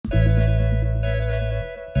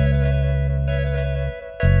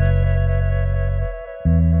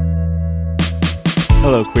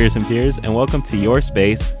Hello, queers and peers, and welcome to Your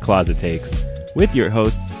Space Closet Takes with your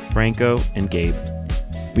hosts, Franco and Gabe.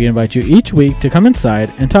 We invite you each week to come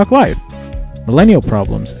inside and talk life, millennial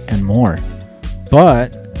problems, and more, but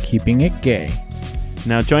keeping it gay,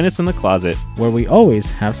 Now join us in the closet. where we always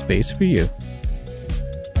have space for you.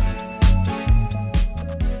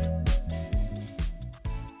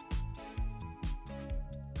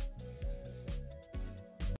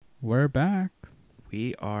 We're back.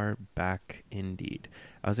 We are back indeed.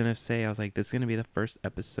 I was going to say, this is going to be the first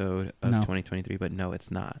episode of No. 2023, but no,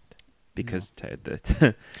 it's not. Because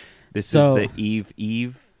this So- is the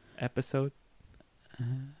Eve episode.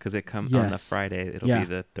 Because it comes on the Yes. Friday. It'll Yeah. be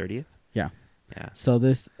the 30th. Yeah. Yeah. So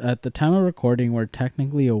this, at the time of recording, we're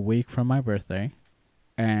technically a week from my birthday.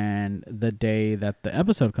 And the day that the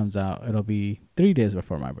episode comes out, it'll be 3 days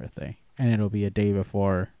before my birthday. And it'll be a day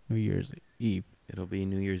before New Year's Eve. It'll be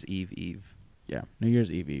New Year's Eve. Yeah, New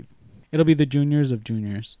Year's Eve. It'll be the juniors of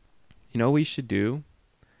juniors. You know what we should do?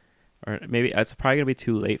 Or maybe it's probably going to be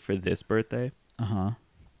too late for this birthday. Uh-huh.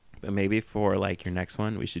 But maybe for like your next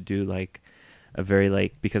one, we should do like a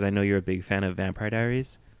very because I know you're a big fan of Vampire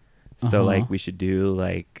Diaries. So Uh-huh. we should do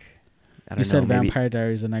like, I don't You know, said maybe Vampire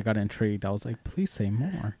Diaries and I got intrigued. I was like, please say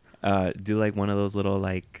more. do like one of those little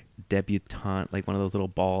like debutante, like one of those little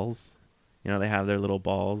balls. You know, they have their little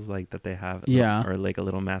balls like that they have. Yeah. Or like a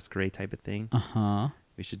little masquerade type of thing. Uh-huh.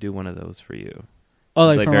 We should do one of those for you. Oh,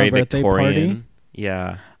 like It's, for my birthday party?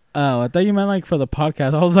 Yeah. Oh, I thought you meant like for the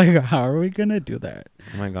podcast. I was like, how are we going to do that?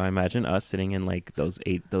 Oh my God. Imagine us sitting in like those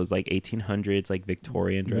 1800s like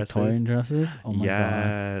Victorian dresses. Victorian dresses? Oh my God.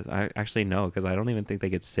 Yeah, I actually know because I don't even think they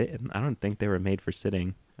could sit in. I don't think they were made for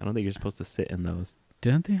sitting. I don't think you're supposed to sit in those.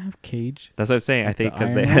 Didn't they have cage? That's what I'm saying. I Like the think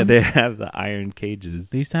because iron they ones? have the iron cages.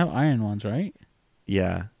 They used to have iron ones, right?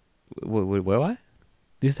 Yeah. What?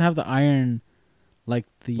 They used to have the iron, like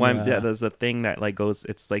the... Well, yeah, there's a thing that like goes.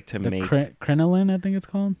 It's like to the make. crinoline, I think it's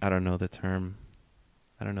called. I don't know the term.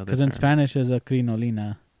 I don't know the Because term. in Spanish is a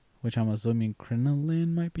crinolina, which I'm assuming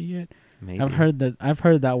crinoline might be it. Maybe. I've heard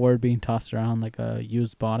that word being tossed around like a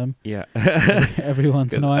used bottom Yeah. every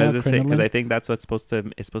once in a while. Because Crinoline. I think that's what's supposed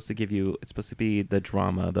to. It's supposed to give you. It's supposed to be the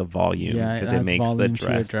drama, the volume. Yeah, Because it adds makes the volume to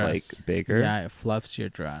your dress like bigger. Yeah, it fluffs your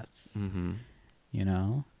dress. Mm-hmm. You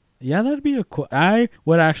know. Yeah, that'd be a cool. I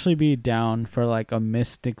would actually be down for like a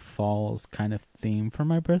Mystic Falls kind of theme for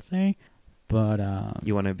my birthday, but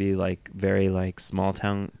You want to be like very like small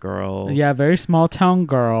town girl. yeah, very small town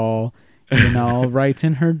girl. You know, writes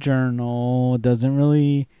in her journal. Doesn't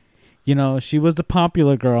really, you know, she was the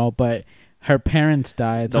popular girl, but her parents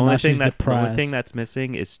died, The so only now thing she's that the depressed. only thing that's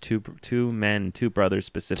missing is two brothers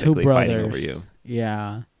specifically fighting over you.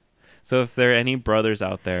 Yeah. So if there are any brothers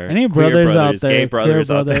out there, Any queer brothers out there, gay brothers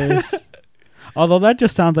queer out there, brothers. Although that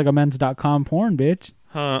just sounds like a men's.com porn, bitch.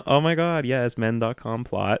 huh? Oh my God, yes, men.com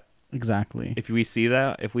plot. Exactly. If we see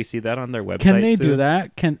that on their website, Can they do soon,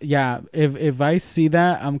 that? If I see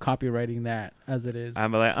that, I'm copywriting that as it is.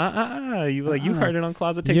 I'm like, you heard it on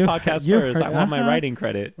Closet Takes You- podcast you first. I heard- want my writing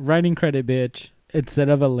credit. Writing credit, bitch. Instead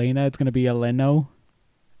of Elena, it's gonna be Eleno.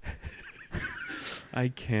 I I'm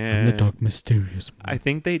can't. the dark, mysterious one. I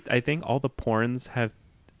think all the porns have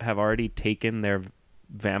already taken their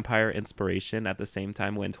vampire inspiration at the same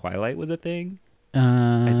time when Twilight was a thing.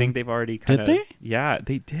 I think they've already kind of... did they? Yeah,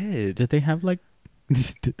 they did. Did they have like?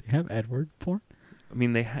 Did they have Edward porn? I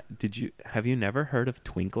mean, have you never heard of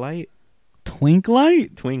Twinklight?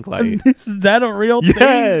 Twinklight? Twinklight. Is that a real Yes.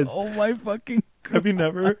 thing? Oh my fucking... Have you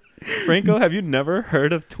never... Franco, have you never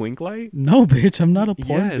heard of Twinklight? No, bitch. I'm not a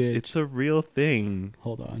porn Yes, bitch. it's a real thing.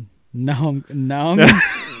 Hold on. Now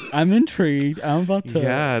I'm intrigued. I'm about to...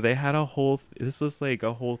 Yeah, they had a whole... This was like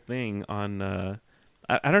a whole thing on...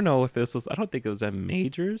 I don't know if this was... I don't think it was a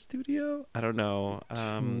major studio. I don't know.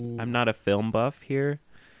 I'm not a film buff here.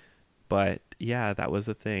 But yeah, that was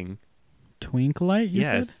a thing. Twinklight, you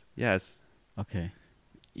said? Yes. Okay.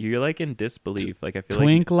 You're like in disbelief. Like I feel like...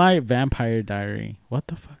 Twinklight Vampire Diary. What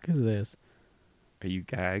the fuck is this? Are you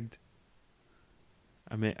gagged?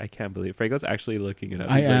 I mean, I can't believe Franco's actually looking it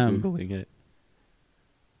up. I He's am. like Googling it.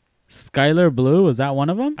 Skylar Blue, is that one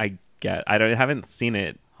of them? I haven't seen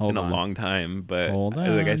it Hold in on. a long time, but Hold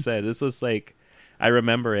like I on. said, this was like... I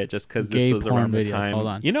remember it just because Gay this was porn around the videos. time. Hold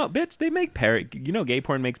on. You know, bitch, they make gay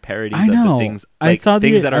porn makes parodies I of know. the things, I like saw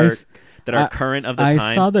things the- that I are s- current of the I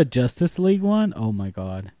time. saw the Justice League one. Oh my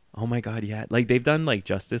god. Oh my God, yeah. Like they've done like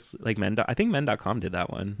Justice, like I think men.com did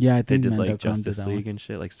that one. Yeah, I They think did Men.com like did Justice that League one. and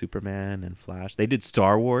shit, like Superman and Flash. They did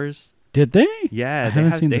Star Wars. Did they? Yeah, I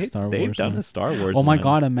haven't seen the they, Star They've Wars done one. a Star Wars. Oh my one.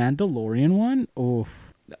 god, a Mandalorian one? Oh.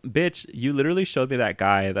 Bitch, you literally showed me that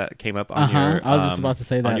guy that came up on your I was just about to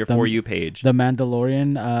say that on your the, For You page. The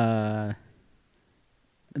Mandalorian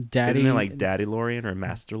Daddy. Isn't it like Daddy Lorian or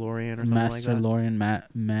Master Lorian or something Master like that? Lorian,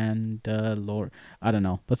 Mandalore. I don't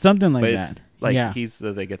know, but something like But that. it's like yeah. he's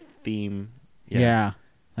like a theme. Yeah.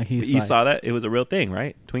 Like he's. You like, saw that? It was a real thing,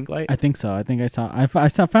 right? Twinklight. I think so. I think I saw. I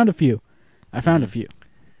saw, found a few. I found a Mhm. few,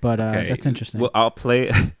 but that's interesting. Well, I'll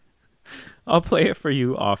play. I'll play it for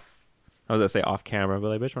you off. I was gonna say off camera, but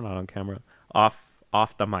like, bitch, we're not on camera.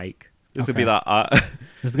 Off the mic. This would be Okay. the.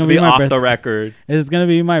 This is It'll gonna be my off the record. Is gonna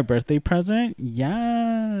be my birthday present?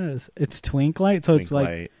 Yes. It's Twinklight, so it's like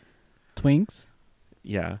Twinklight. Twinks.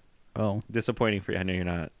 Yeah. Oh. Disappointing for you. I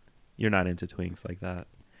know you're not into twinks like that.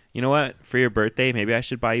 You know what? For your birthday, maybe I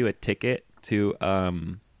should buy you a ticket to I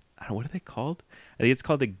don't know, what are they called? I think it's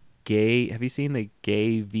called the Gay. Have you seen the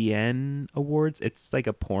Gay VN Awards? It's like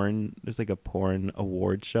there's like a porn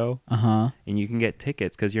award show, Uh-huh. and you can get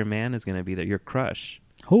tickets because your man is gonna be there. Your crush,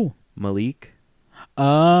 Who? Malik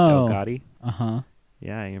Oh. Delgatti. Uh-huh.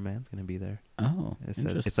 Yeah, your man's gonna be there. Oh. It says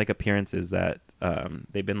Interesting. it's like appearances that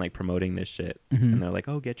they've been like promoting this shit, Mhm. and they're like,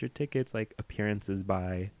 oh, get your tickets, like appearances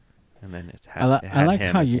by, and then it's I like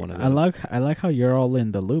him how as you one of I those. like how you're all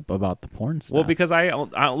in the loop about the porn stuff. Well, because the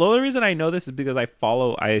only reason I know this is because I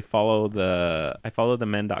follow the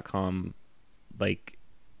men.com like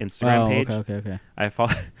Instagram page. Okay.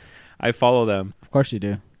 I follow them. Of course you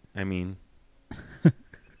do. I mean,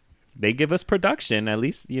 they give us production, at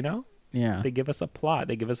least, you know. Yeah. They give us a plot.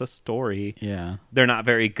 They give us a story. Yeah. They're not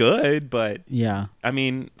very good, but Yeah. I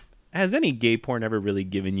mean, has any gay porn ever really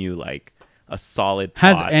given you like a solid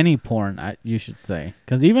Has plot? any porn, you should say.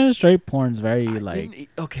 Because even straight porn's very,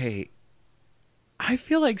 Okay. I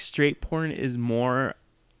feel like straight porn is more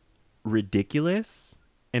ridiculous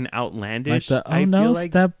and outlandish. Like the, oh I no, feel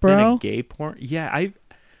like, step than bro. a gay porn. Yeah,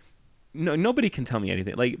 nobody can tell me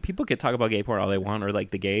anything. Like, people can talk about gay porn all they want, or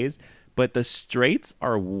like the gays, but the straights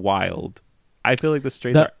are wild. I feel like the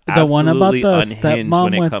straights are the one about absolutely the unhinged stepmom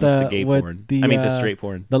when it with comes the- to gay with porn. the, I mean, to straight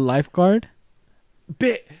porn. The lifeguard?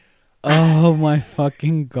 Bit. Oh my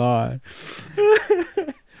fucking god.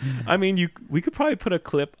 I mean, we could probably put a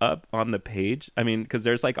clip up on the page. I mean, because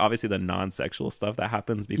there's like obviously the non-sexual stuff that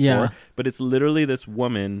happens before, Yeah. but it's literally this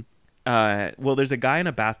woman. Well, there's a guy in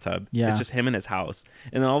a bathtub. Yeah. It's just him in his house,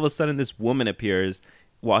 and then all of a sudden, this woman appears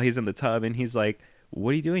while he's in the tub, and he's like, "What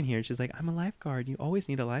are you doing here?" And she's like, "I'm a lifeguard. You always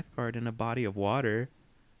need a lifeguard in a body of water."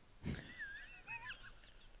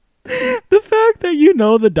 The fact that you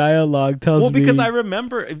know the dialogue tells me. Well, because I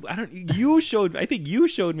remember, I think you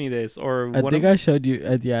showed me this, or I one think of, I showed you.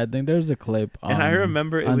 I think there's a clip. and I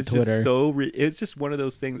remember it on was Twitter. just so. It's just one of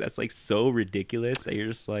those things that's like so ridiculous that you're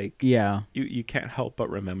just like, Yeah. you can't help but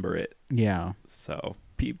remember it. Yeah. So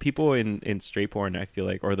people in straight porn, I feel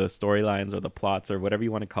like, or the storylines or the plots or whatever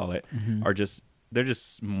you want to call it, Mhm. are just they're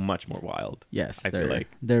just much more wild. Yes, I feel like.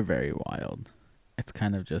 they're very wild. It's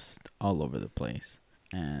kind of just all over the place,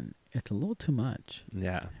 and it's a little too much.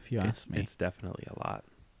 Yeah, If you ask me, it's definitely a lot.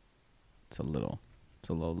 it's a little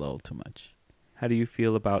too much. How do you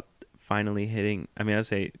feel about finally hitting? I mean, I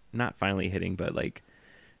say not finally hitting, but like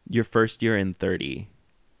your first year in 30,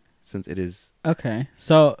 since it is Okay,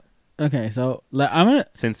 so I'm gonna.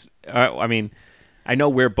 since I mean, I know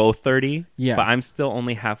we're both 30, Yeah. but I'm still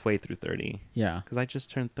only halfway through 30 Yeah. because I just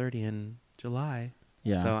turned 30 in July.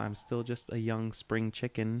 Yeah. So I'm still just a young spring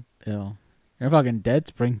chicken. Ew. You're a fucking dead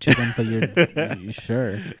spring chicken, but you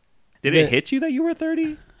sure? Did it hit you that you were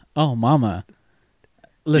 30? Oh, mama.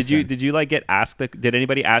 Listen. Did you like get asked? Did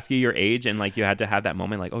anybody ask you your age and like you had to have that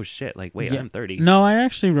moment like, oh shit, like wait, Yeah. I'm 30. No, I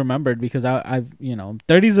actually remembered because I've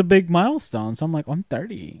 30 is a big milestone, so I'm like, I'm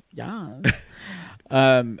 30. Yeah.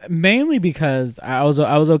 Mainly because I was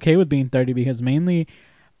okay with being 30 because mainly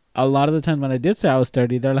a lot of the time when I did say I was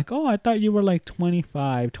 30, they're like, oh, I thought you were like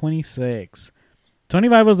 25, 26.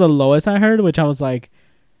 25 was the lowest I heard, which I was like,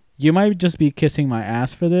 you might just be kissing my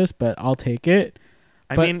ass for this, but I'll take it.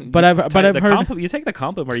 I But- mean, but I've heard- you take the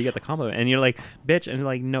compliment or you get the compliment, and you're like, bitch, and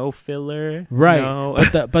like no filler, Right. No.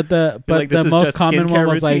 But the like, this the is most just common one skincare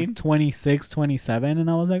was routine? like 26, 27, and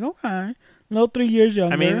I was like, okay, no, 3 years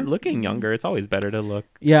younger. I mean, looking younger, it's always better to look,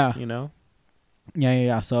 yeah, you know.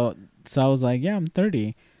 yeah. So I was like, yeah, I'm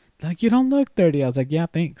 30. Like, you don't look 30. I was like, yeah,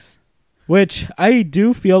 thanks. Which I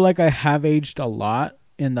do feel like I have aged a lot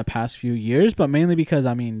in the past few years, but mainly because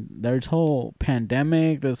I mean, there's whole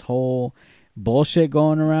pandemic, this whole bullshit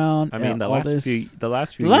going around. I mean, the last few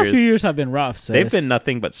few years have been rough. Sis. they've been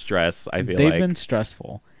nothing but stress. I feel They've like been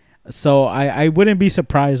stressful. So I wouldn't be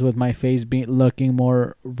surprised with my face looking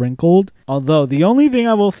more wrinkled. Although the only thing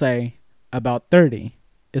I will say about 30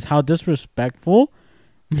 is how disrespectful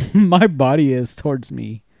my body is towards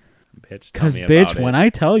me. bitch. Because, bitch, when I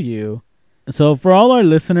tell you... So for all our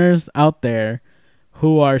listeners out there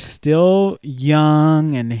who are still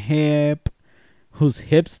young and hip, whose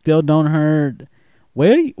hips still don't hurt.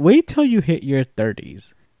 Wait till you hit your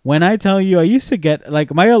 30s. When I tell you, I used to get,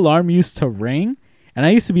 like, my alarm used to ring, and I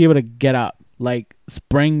used to be able to get up, like,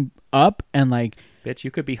 spring up, and, like, Bitch,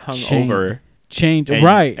 you could be hungover. Change, and,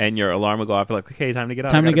 right. And your alarm would go off. You're like, okay, time to get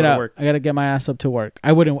up. Time to get go up. Work. I got to get my ass up to work.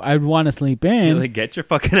 I'd want to sleep in. You're like, get your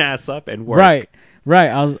fucking ass up and work. Right.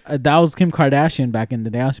 That was Kim Kardashian back in the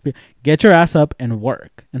day. I used to be, get your ass up and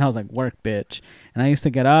work. And I was like, work, bitch. And I used to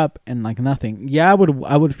get up and, like, nothing. Yeah,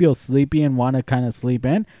 I would feel sleepy and want to kind of sleep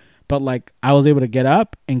in. But, like, I was able to get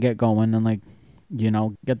up and get going and, like, you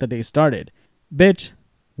know, get the day started. Bitch,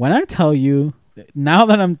 when I tell you, now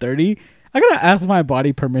that I'm 30, I gotta ask my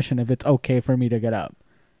body permission if it's okay for me to get up.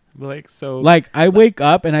 Like, so. Like, I wake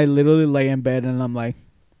up and I literally lay in bed and I'm like,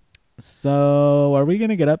 so are we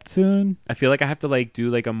gonna get up soon? I feel like I have to, like, do,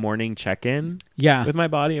 like, a morning check-in. Yeah. With my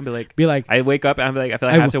body and be like, I wake up and I'm like, I feel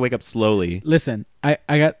like I have to wake up slowly. Listen, I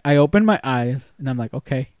open my eyes and I'm like,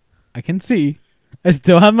 okay, I can see. I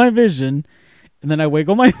still have my vision. And then I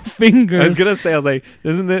wiggle my fingers. I was gonna say, I was like,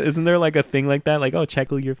 isn't there like a thing like that? Like, oh, check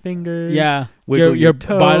your fingers. Yeah, wiggle your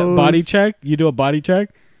toes. Body check. You do a body check.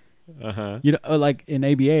 You know, like in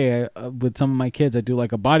ABA with some of my kids, I do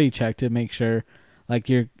like a body check to make sure, like,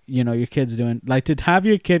 your kid's doing, like, to have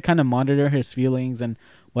your kid kind of monitor his feelings and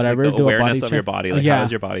whatever. Like the do awareness a body of check. your body. Like,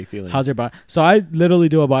 how's your body feeling? How's your body? So I literally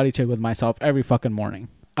do a body check with myself every fucking morning.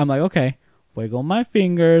 I'm like, okay, wiggle my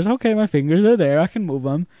fingers. Okay, my fingers are there. I can move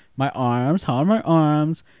them. My arms. How are my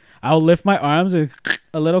arms? I'll lift my arms with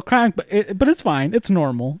a little crank, but it's fine. It's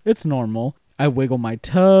normal. It's normal. I wiggle my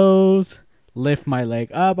toes, lift my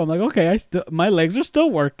leg up. I'm like, okay, my legs are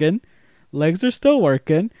still working. Legs are still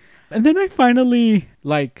working. And then I finally,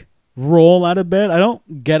 like, roll out of bed. I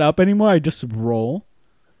don't get up anymore. I just roll.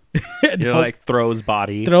 You're like throws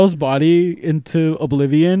body into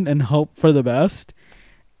oblivion and hope for the best.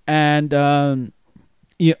 And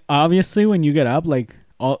obviously when you get up, like,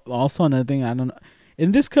 also another thing, I don't know,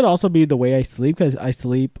 and this could also be the way I sleep, because I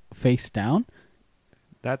sleep face down.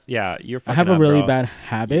 You're fucking I have a really bad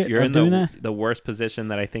habit you're of doing that. The worst position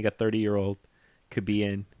that I think a 30-year-old could be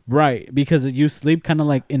in. Right, because you sleep kind of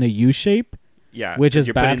like in a U shape. Yeah, which is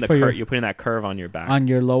bad for you're putting that curve on your back. On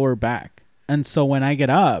your lower back. And so when I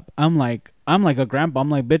get up, I'm like a grandpa.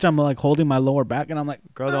 I'm like, bitch, I'm like holding my lower back, and I'm like,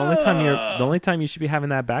 girl, the only time you should be having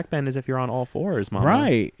that back bend is if you're on all fours, mama.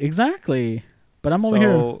 Right, exactly. But I'm over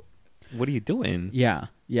here. What are you doing? Yeah.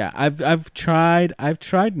 I've tried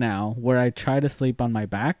now where I try to sleep on my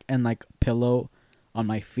back and, like, pillow on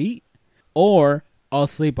my feet, or I'll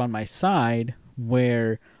sleep on my side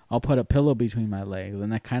where I'll put a pillow between my legs,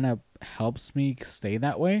 and that kind of helps me stay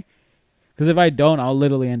that way. Because if I don't, I'll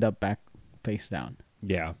literally end up back face down.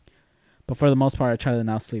 Yeah. But for the most part, I try to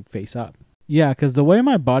now sleep face up. Yeah, because the way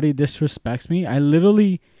my body disrespects me, I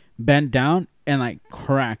literally bend down and, like,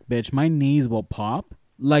 crack, bitch. My knees will pop.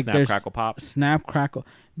 Like, snap, crackle, pop. Snap, crackle.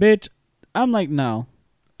 Bitch, I'm like, no.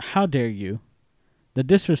 How dare you? The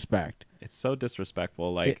disrespect. It's so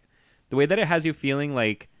disrespectful. Like, the way that it has you feeling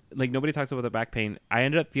like nobody talks about the back pain. I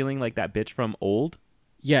ended up feeling like that bitch from Old.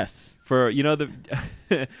 Yes. For, you know,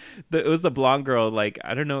 it was the blonde girl. Like,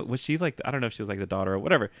 I don't know. Was she like, I don't know if she was like the daughter or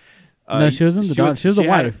whatever. No, she wasn't the daughter. She was the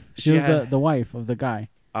wife. She was the wife of the guy.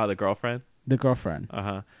 Oh, the girlfriend? The girlfriend.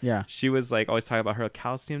 Yeah. She was like always talking about her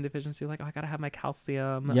calcium deficiency. Like, oh, I gotta have my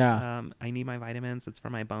calcium. Yeah. I need my vitamins. It's for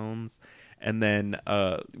my bones. And then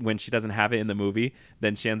when she doesn't have it in the movie,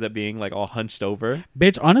 then she ends up being like all hunched over.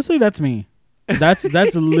 Bitch, honestly, that's me. That's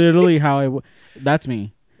literally how that's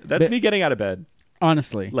me. That's me getting out of bed.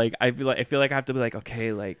 Honestly, like I feel like I have to be like,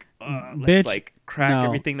 okay, like let's bitch, like crack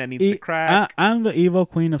everything that needs to crack. I'm the evil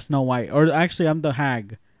queen of Snow White, or actually, I'm the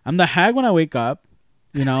hag. I'm the hag when I wake up.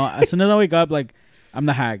 You know, as soon as I wake up, like, I'm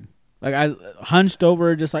the hag. Like, I hunched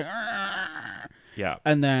over, just like, yeah.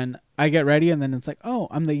 And then I get ready, and then it's like, oh,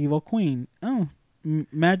 I'm the evil queen. Oh,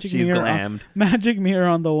 magic She's mirror. glammed. Magic mirror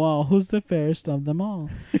on the wall. Who's the fairest of them all?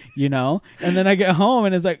 You know. And then I get home,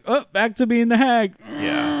 and it's like, oh, back to being the hag.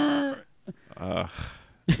 Yeah.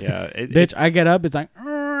 Yeah. Bitch, I get up. It's like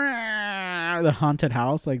the haunted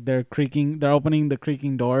house. Like, they're opening the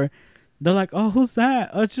creaking door. They're like, oh, who's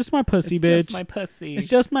that? Oh, it's just my pussy, bitch. It's just my pussy. It's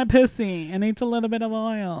just my pussy. It needs a little bit of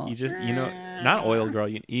oil. You just, not oil, girl.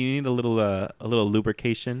 You need a little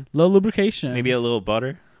lubrication. Little lubrication. Maybe a little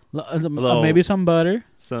butter. Maybe some butter.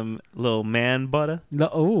 Some little man butter.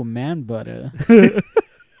 Man butter.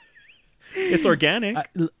 It's organic.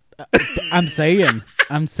 I'm saying.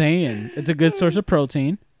 It's a good source of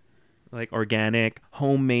protein. like organic,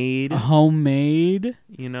 homemade, Homemade,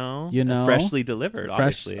 freshly delivered,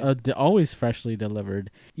 fresh, obviously. always freshly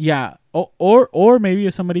delivered. Yeah, or maybe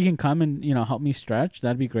if somebody can come and help me stretch,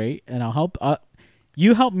 that'd be great, and I'll help.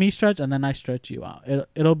 You help me stretch, and then I stretch you out.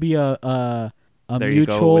 It'll be a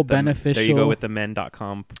mutual beneficial. There you go with the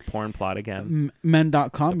men.com porn plot again.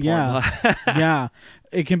 Men.com, yeah. Yeah.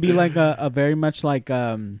 It can be like a very much like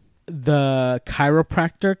the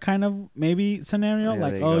chiropractor kind of maybe scenario. Yeah,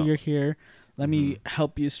 like, you're here. Let me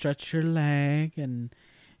help you stretch your leg. And,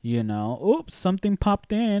 oops, something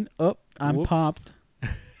popped in. Oh, I'm Whoops. popped.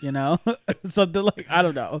 Something like, I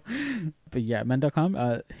don't know. But yeah,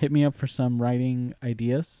 men.com, hit me up for some writing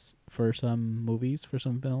ideas for some movies, for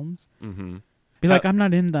some films. Mm-hmm. Be like, I'm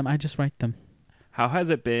not in them. I just write them. How has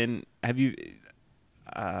it been? Have you?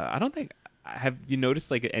 I don't think. Have you noticed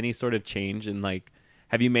like any sort of change in like?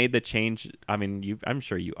 Have you made the change? I mean, I'm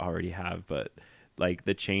sure you already have, but like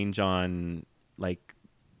the change on like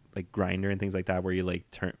Grindr and things like that, where you like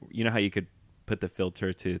turn. You know how you could put the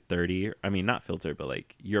filter to 30? I mean, not filter, but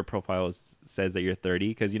like your profile says that you're 30,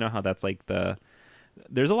 because you know how that's like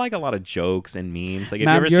there's like a lot of jokes and memes. Like if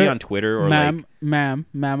you ever see on Twitter or ma'am, I'm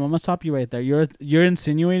gonna stop you right there. You're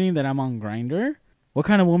insinuating that I'm on Grindr? What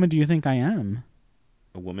kind of woman do you think I am?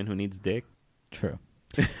 a woman who needs dick. True.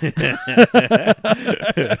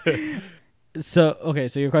 So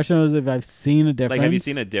your question was if I've seen a difference. Like, have you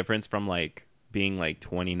seen a difference from like being like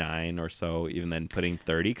 29 or so, even then putting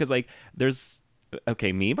 30? Because like there's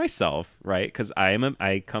me myself, right? Because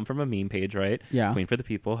I come from a meme page, right? Yeah. Queen for the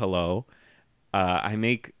People. Hello. I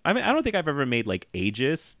don't think I've ever made like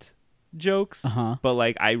ageist jokes, but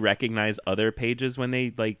like I recognize other pages when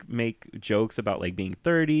they like make jokes about like being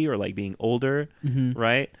 30 or like being older,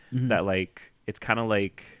 right? That like it's kind of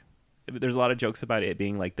like there's a lot of jokes about it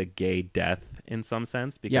being like the gay death in some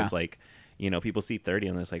sense, because like people see 30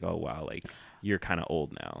 and it's like, oh wow, like you're kind of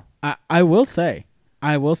old now. I will say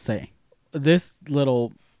this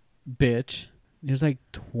little bitch, he was like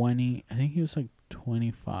 20. I think he was like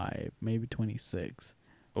 25, maybe 26.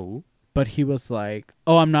 Oh, but he was like,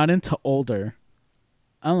 "Oh, I'm not into older."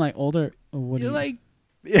 I'm like, "Older? What do you like?"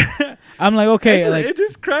 I'm like, "Okay." Like, it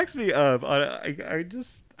just cracks me up.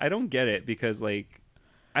 I don't get it, because like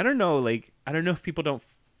I don't know if people don't.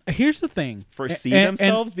 Here's the thing: foresee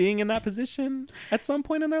themselves being in that position at some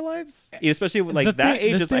point in their lives, especially like that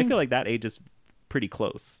age. I feel like that age is pretty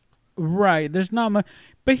close. Right. There's not much,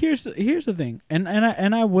 but here's the thing, and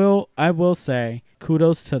I will say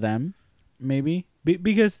kudos to them, maybe.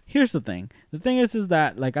 Because here's the thing is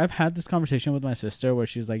that like I've had this conversation with my sister where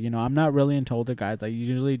she's like, I'm not really into older guys. I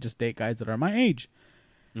usually just date guys that are my age,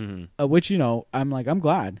 which I'm like, I'm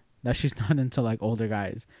glad that she's not into like older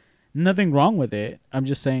guys. Nothing wrong with it. I'm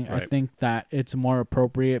just saying, right. I think that it's more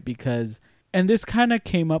appropriate because, and this kind of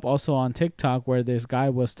came up also on TikTok where this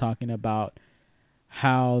guy was talking about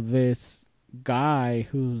how this guy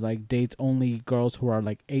who like dates only girls who are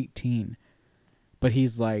like 18. But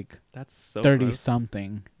he's like, that's so 30 gross.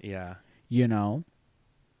 Something. Yeah.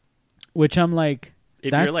 Which I'm like,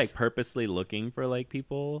 if you're like purposely looking for like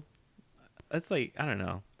people, that's like, I don't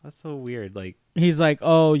know. That's so weird. Like, he's like,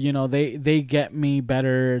 oh, they get me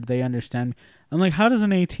better. They understand me. I'm like, how does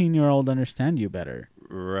an 18-year-old understand you better?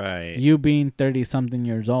 Right. You being 30 something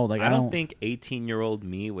years old. Like, I don't think 18-year-old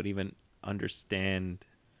me would even understand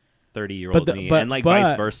 30-year-old me, and like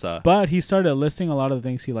vice versa. But he started listing a lot of the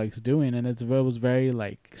things he likes doing, and it was very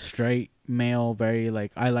like straight male, very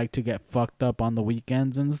like I like to get fucked up on the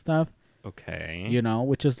weekends and stuff. Okay.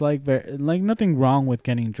 Which is like very like nothing wrong with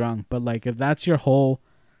getting drunk, but like if that's your whole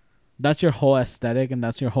aesthetic and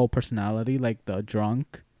that's your whole personality, like the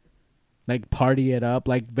drunk, like party it up,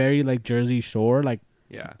 like very like Jersey Shore, like.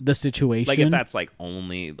 Yeah, the situation. Like if that's like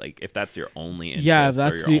only like if that's your only interest, if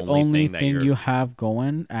that's the only thing you have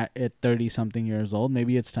going at 30 something years old,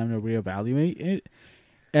 maybe it's time to reevaluate it.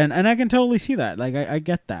 And I can totally see that. Like I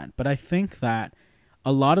get that, but I think that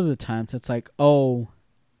a lot of the times it's like, oh,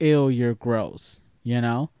 ew, you're gross.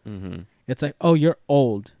 It's like, oh, you're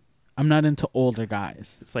old. I'm not into older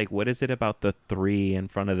guys. It's like, what is it about the 3 in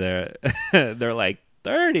front of their? They're like.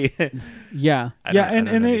 30. Yeah,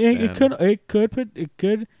 and it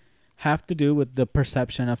could have to do with the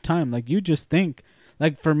perception of time. Like you just think,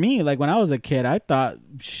 like for me, like when I was a kid, I thought,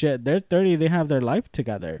 shit, they're 30, they have their life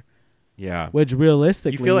together. Yeah, which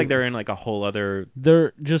realistically, you feel like they're in like a whole other.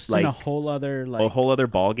 They're just like, in a whole other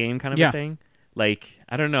ball game kind of a thing. Like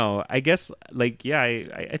I don't know. I guess like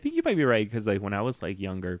I think you might be right, because like when I was like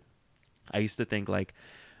younger, I used to think like,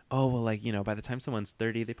 oh, well, like, by the time someone's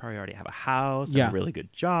 30, they probably already have a house and a really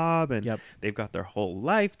good job, and they've got their whole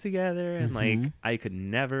life together. And like, I could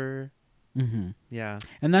never Yeah.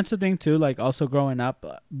 And that's the thing too. Like also growing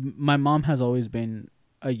up, my mom has always been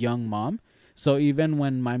a young mom. So even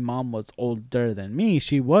when my mom was older than me,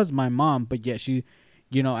 she was my mom. But yet she,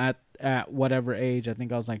 at whatever age, I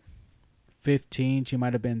think I was like 15. She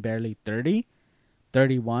might have been barely 30,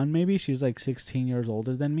 31 maybe. She's like 16 years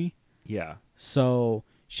older than me. Yeah. So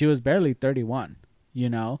she was barely 31.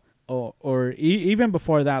 Or even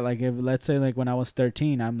before that. Like if let's say like when I was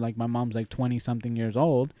 13, I'm like my mom's like 20 something years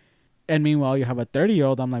old. And meanwhile, you have a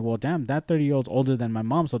 30-year-old. I'm like, well, damn, that 30-year-old's older than my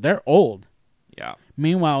mom, so they're old. Yeah.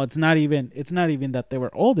 Meanwhile, it's not even that they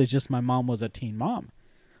were old. It's just my mom was a teen mom.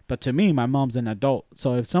 But to me, my mom's an adult.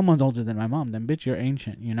 So if someone's older than my mom, then bitch, you're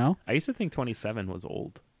ancient. I used to think 27 was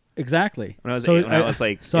old. Exactly. When I was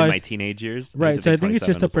in my teenage years. Right. So I think it's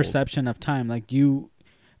just a was old. perception of time. Like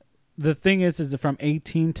the thing is that from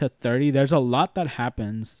 18 to 30, there's a lot that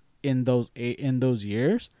happens in those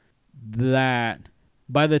years that.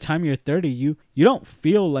 By the time you're 30, you don't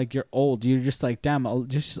feel like you're old. You're just like, damn,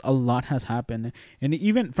 just a lot has happened. And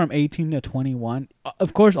even from 18 to 21,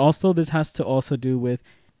 of course, also this has to also do with,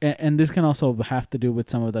 and this can also have to do with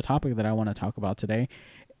some of the topic that I want to talk about today.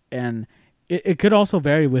 And it could also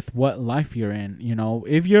vary with what life you're in.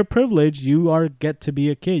 If you're privileged, you get to be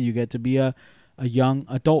a kid. You get to be a young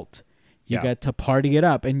adult. You get to party it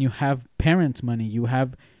up, and you have parents' money. You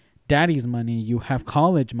have daddy's money, you have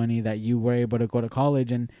college money that you were able to go to college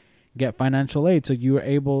and get financial aid, so you were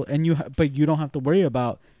able, but you don't have to worry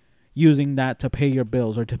about using that to pay your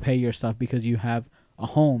bills or to pay your stuff because you have a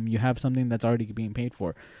home, you have something that's already being paid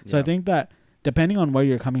for. So I think that depending on where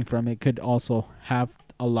you're coming from, it could also have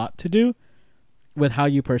a lot to do with how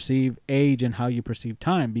you perceive age and how you perceive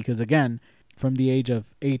time, because again, from the age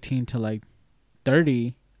of 18 to like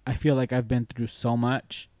 30, I feel like I've been through so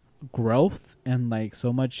much growth and like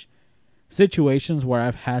so much situations where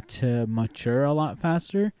I've had to mature a lot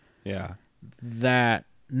faster. Yeah. That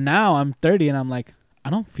now I'm 30 and I'm like, I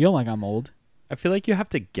don't feel like I'm old. I feel like you have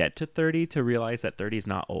to get to 30 to realize that 30 is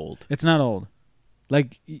not old. It's not old.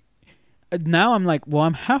 Like now I'm like, well,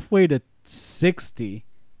 I'm halfway to 60.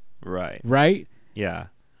 Right. Right? Yeah.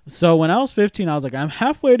 So when I was 15, I was like, I'm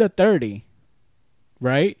halfway to 30.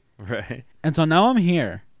 Right? Right. And so now I'm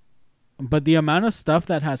here. But the amount of stuff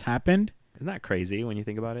that has happened. Isn't that crazy when you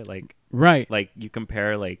think about it? Like, right. Like you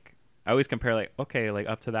compare, like, I always compare, like, okay, like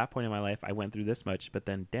up to that point in my life, I went through this much, but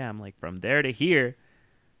then damn, like from there to here.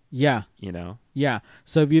 Yeah. Yeah.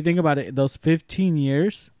 So if you think about it, those 15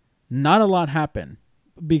 years, not a lot happened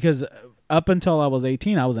because up until I was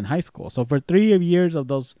 18, I was in high school. So for 3 years of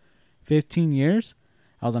those 15 years,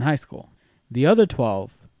 I was in high school. The other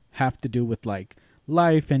 12 have to do with like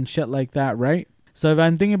life and shit like that, right? So if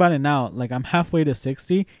I'm thinking about it now, like I'm halfway to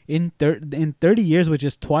 60 in 30 years, which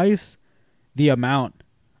is twice the amount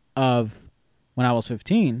of when I was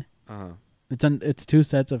 15. It's 2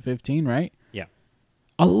 sets of 15, right? Yeah.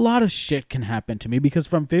 A lot of shit can happen to me because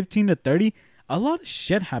from 15 to 30, a lot of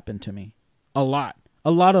shit happened to me. A lot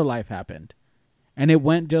of life happened, and it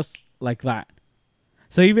went just like that.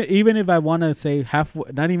 So even if I want to say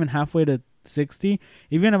not even halfway to 60,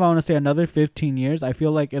 even if I want to say another 15 years, I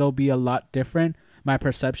feel like it'll be a lot different, my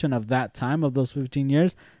perception of that time of those 15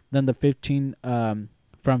 years, than the 15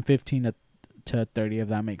 from 15 to 30, if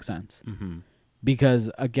that makes sense. Mm-hmm. Because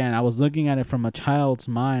again, I was looking at it from a child's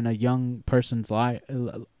mind, a young person's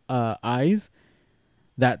eyes.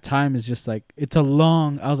 That time is just like, it's a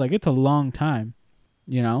long time,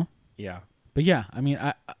 Yeah. But yeah, I mean,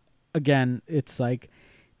 again, it's like,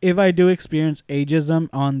 if I do experience ageism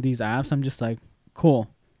on these apps, I'm just like, cool,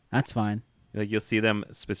 that's fine. Like you'll see them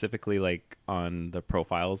specifically like on the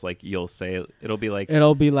profiles, like you'll say it'll be like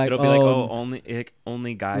only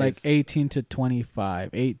guys like 18 to 25,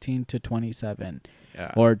 18 to 27,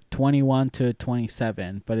 yeah, or 21 to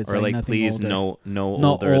 27, but it's or like please older. no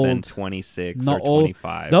older than 26 or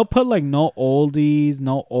 25. They'll put like no oldies,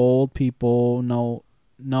 no old people, no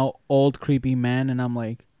old creepy men, and I'm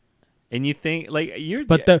like, and you think like you're,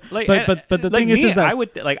 but the thing me, is that I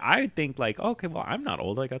would think like, okay, well, I'm not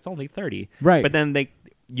old, like that's only 30, right? But then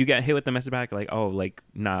you get hit with the message back like, oh, like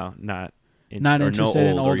no, not interested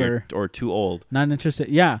in older or too old, not interested,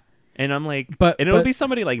 yeah. And I'm like, it'll be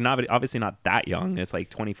somebody like obviously not that young. It's like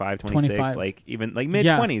 25, 26, like even like mid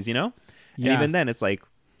 20s, you know? And even then it's like,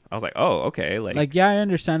 I was like, oh, okay. Like, yeah, I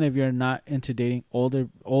understand if you're not into dating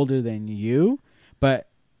older than you, but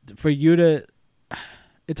for you to,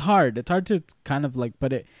 it's hard to kind of like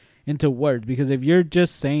put it into words, because if you're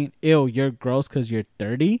just saying, ew, you're gross because you're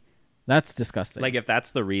 30, that's disgusting. Like if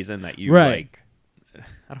that's the reason that you like, I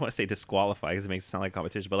don't want to say disqualify because it makes it sound like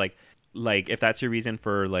competition, but like if that's your reason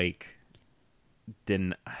for like,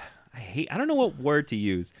 I don't know what word to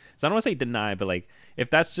use. So I don't want to say deny, but like if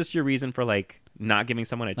that's just your reason for like not giving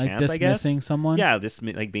someone a Like chance, I guess. dismissing someone. Yeah, this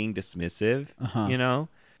like being dismissive. Uh-huh. You know,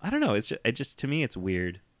 I don't know. It just to me it's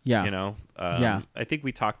weird. Yeah. You know. Yeah. I think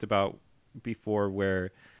we talked about before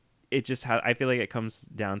where it just I feel like it comes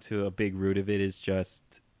down to a big root of it is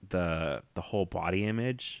just the whole body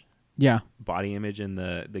image Yeah. in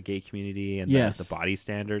the gay community and Yes. the body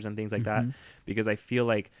standards and things like that, Mhm. because I feel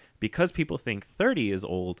like because people think 30 is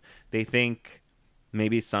old, they think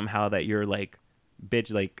maybe somehow that you're like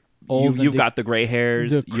bitch, like Old and you've got the gray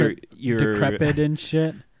hairs, you're decrepit and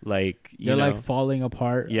shit. like You're know, like falling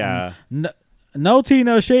apart. yeah. No tea,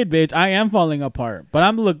 no shade, bitch. I am falling apart, but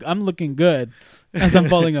I'm looking good as I'm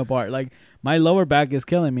falling apart. Like my lower back is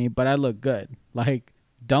killing me, but I look good. Like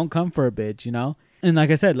don't come for a bitch, you know. And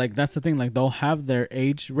like I said, like that's the thing. Like they'll have their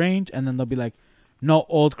age range, and then they'll be like, "No,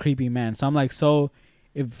 old creepy man." So I'm like, so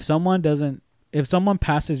if someone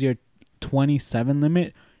passes your 27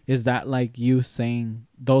 limit, is that like you saying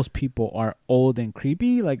those people are old and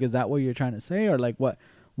creepy? Like, is that what you're trying to say, or like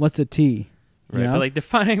what's the T? Right, but like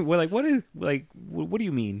define what what do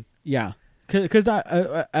you mean? Yeah, because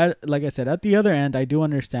I like I said, at the other end, I do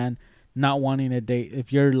understand not wanting to date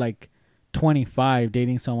if you're like 25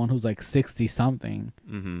 dating someone who's like 60 something.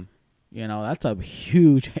 Mm-hmm. You know, that's a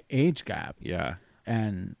huge age gap. Yeah,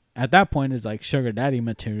 and at that point, it's like sugar daddy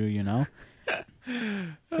material. You know,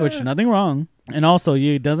 which nothing wrong, and also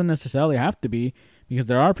it doesn't necessarily have to be, because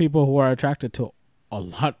there are people who are attracted to a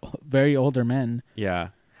lot very older men. yeah.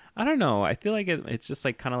 I don't know. I feel like it's just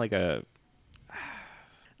like kind of like a.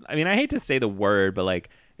 I mean, I hate to say the word, but like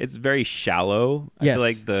it's very shallow. I Yes. feel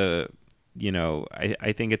like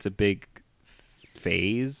I think it's a big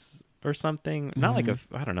phase or something. Not like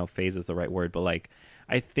I don't know, phase is the right word, but like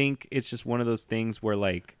I think it's just one of those things where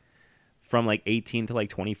like from like 18 to like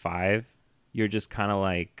 25, you're just kind of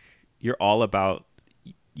like you're all about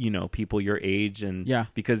people your age, and Yeah.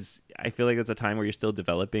 because I feel like it's a time where you're still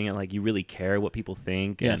developing and like you really care what people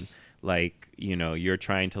think. Yes. And like you're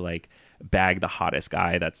trying to like bag the hottest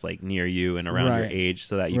guy that's like near you and around your Right. age,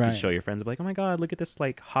 so that you can Right. show your friends, like, oh my god, look at this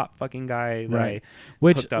like hot fucking guy that Right. I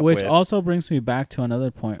Which hooked up which with. also brings me to another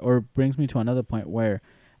point where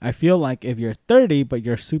I feel like if you're 30 but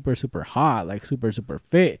you're super super hot, like super super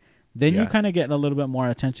fit, then you Yeah. kind of get a little bit more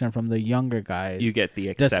attention from the younger guys. You get the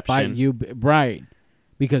exception. despite you right,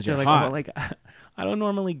 because You're you're like, hot. oh, like I don't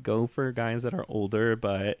normally go for guys that are older,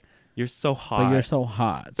 but you're so hot. but you're so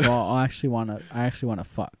hot, so I actually wanna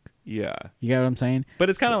fuck. Yeah. You get what I'm saying? But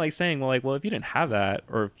it's kind of like saying, well, if you didn't have that,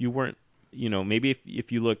 or if you weren't, maybe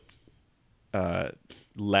if you looked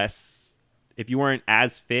less, if you weren't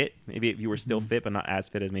as fit, maybe if you were still fit but not as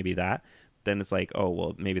fit as maybe that, then it's like, oh,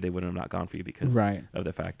 well, maybe they would have not gone for you because Right. of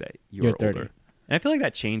the fact that You're you're 30. older. And I feel like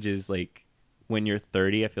that changes, like when you're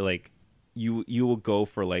 30. I feel like you will go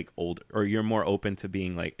for like older, or you're more open to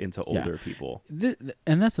being like into older people.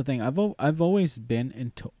 And that's the thing. I've always been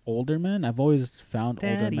into older men. I've always found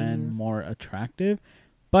older men Daddies. more attractive,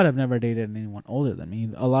 but I've never dated anyone older than me.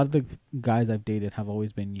 A lot of the guys I've dated have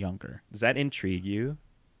always been younger. Does that intrigue you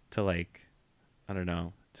to like, I don't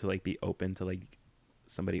know, to like be open to like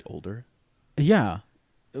somebody older? Yeah.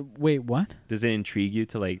 Wait, what? Does it intrigue you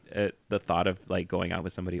to like the thought of like going out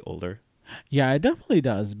with somebody older? Yeah, it definitely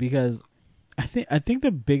does, because I think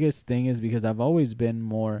the biggest thing is because I've always been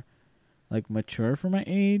more like mature for my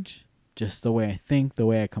age, just the way I think, the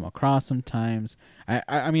way I come across sometimes.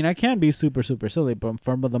 I mean, I can be super super silly, but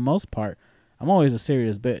for the most part, I'm always a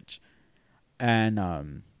serious bitch.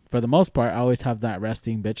 And for the most part, I always have that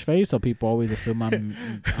resting bitch face, so people always assume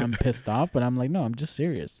I'm pissed off, but I'm like, no, I'm just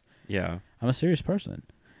serious. Yeah. I'm a serious person.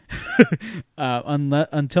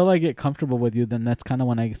 Until I get comfortable with you, then that's kind of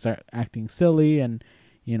when I start acting silly, and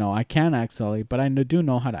I can act silly, but I do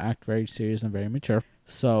know how to act very serious and very mature.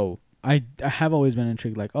 So I have always been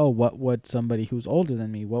intrigued, like, oh, what would somebody who's older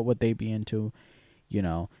than me, what would they be into?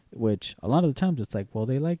 Which a lot of the times it's like, well,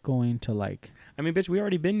 they like going to like. I mean, bitch, we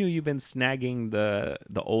already knew you've been snagging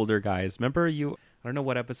the older guys. Remember you? I don't know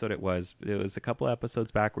what episode it was. But it was a couple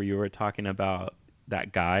episodes back where you were talking about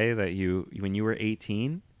that guy that when you were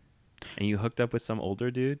 18, and you hooked up with some older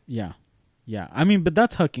dude. Yeah. I mean, but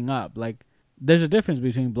that's hooking up. Like, there's a difference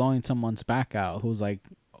between blowing someone's back out who's like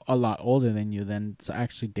a lot older than you than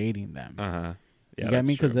actually dating them. Yeah, you get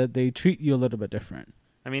me? Because they treat you a little bit different.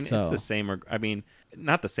 I mean, So. it's the same, or I mean,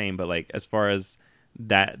 not the same, but like as far as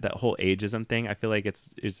that whole ageism thing, I feel like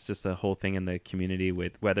it's just a whole thing in the community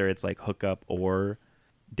with whether it's like hookup or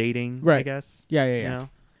dating, Right. I guess. Yeah. You know?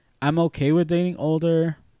 I'm okay with dating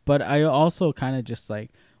older, but I also kind of just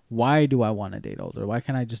like, why do I want to date older? Why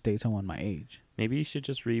can't I just date someone my age? Maybe you should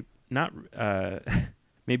just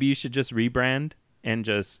Maybe you should just rebrand and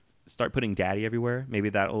just start putting daddy everywhere. Maybe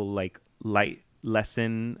that'll like not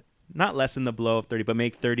lessen the blow of 30, but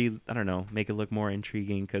make 30, I don't know, make it look more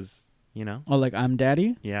intriguing because, you know? Oh, like I'm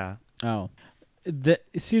daddy? Yeah. Oh.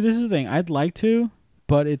 See, this is the thing. I'd like to,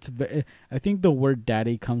 but I think the word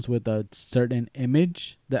daddy comes with a certain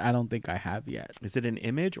image that I don't think I have yet. Is it an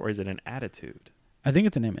image or is it an attitude? I think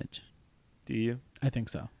it's an image. Do you? I think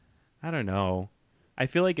so. I don't know. I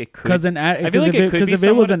feel like it could. Because if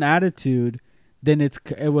it was an attitude, then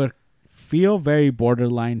it would feel very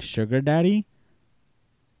borderline sugar daddy.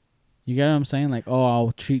 You get what I'm saying? Like, oh,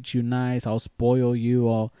 I'll treat you nice. I'll spoil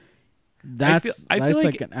you. That's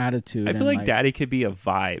like an attitude. I feel like daddy could be a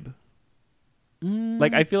vibe.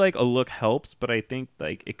 Like, I feel like a look helps, but I think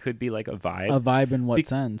like it could be like a vibe. A vibe in what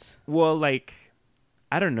sense? Well, like,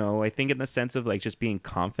 I don't know. I think in the sense of like just being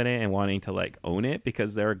confident and wanting to like own it,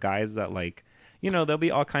 because there are guys that like, you know, there'll be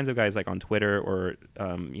all kinds of guys like on Twitter or,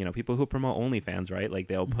 you know, people who promote OnlyFans, right? Like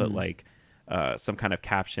they'll put like some kind of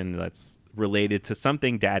caption that's related to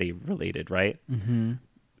something daddy related, right? Mm-hmm.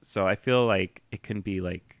 So I feel like it can be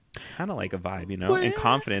like kind of like a vibe, you know, and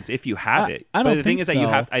confidence if you have it. I don't but the thing is so.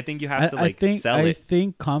 that I think you have to like sell it. I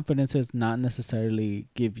think confidence does not necessarily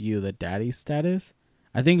give you the daddy status.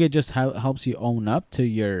 I think it just helps you own up to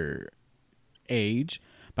your age,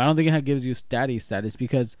 but I don't think it gives you daddy status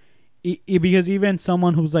because even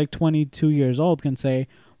someone who's like 22 years old can say,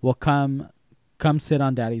 well, come sit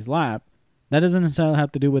on daddy's lap. That doesn't necessarily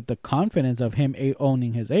have to do with the confidence of him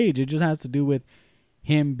owning his age. It just has to do with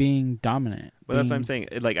him being dominant. But that's what I'm saying.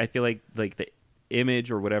 Like, I feel like the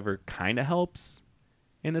image or whatever kind of helps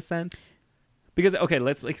in a sense. Because, okay,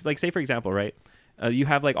 let's like say, for example, right? You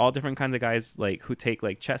have like all different kinds of guys like who take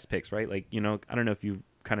like chest pics, right? Like, you know, I don't know if you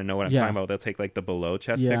kind of know what I'm talking about. They'll take like the below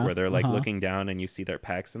chest pic where they're like looking down and you see their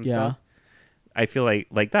pecs and stuff. I feel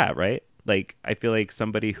like that, right? Like, I feel like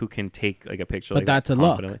somebody who can take like a picture like that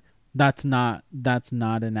confidently. Look. That's not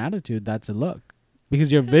an attitude. That's a look, because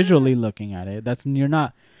you're visually looking at it. You're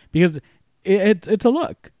not, because it's a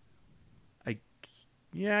look. I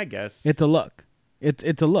guess it's a look.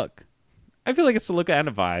 It's a look. I feel like it's a look and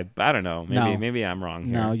a vibe. I don't know. Maybe I'm wrong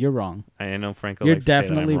here. No, you're wrong. I know Franco. You're likes to say that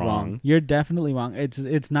definitely I'm wrong. You're definitely wrong.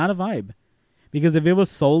 It's not a vibe, because if it was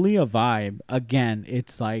solely a vibe, again,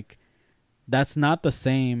 it's like that's not the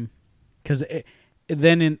same. Because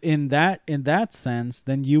then in that sense,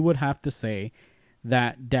 then you would have to say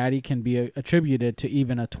that daddy can be attributed to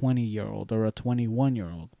even a 20-year-old or a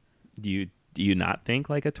 21-year-old. Do you not think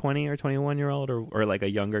like a 20 or 21-year-old or like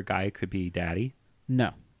a younger guy could be daddy?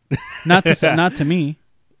 No, not to me.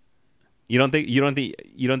 You don't think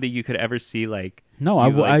you could ever see like? No,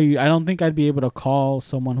 I don't think I'd be able to call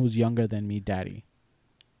someone who's younger than me daddy.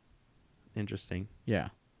 Interesting. Yeah.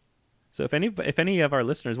 So if any of our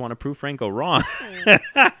listeners want to prove Franco wrong,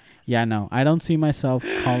 yeah, no, I don't see myself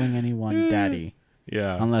calling anyone daddy.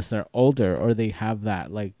 Yeah. Unless they're older or they have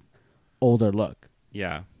that like older look.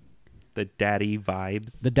 Yeah. The daddy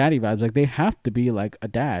vibes. The daddy vibes, like they have to be like a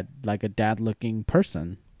dad looking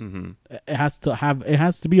person. Mm-hmm. It has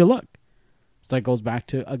to be a look. So it goes back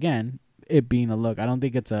to, again, it being a look. I don't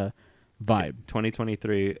think it's a vibe.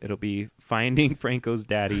 2023, it'll be finding Franco's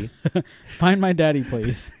daddy. Find my daddy,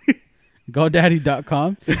 please.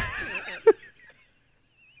 GoDaddy.com.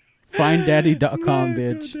 FindDaddy.com,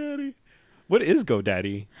 bitch. GoDaddy. What is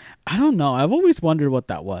GoDaddy? I don't know. I've always wondered what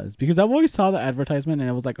that was, because I've always saw the advertisement and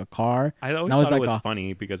it was like a car. I always thought it was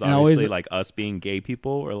funny because obviously like us being gay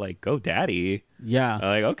people were like, GoDaddy. Yeah.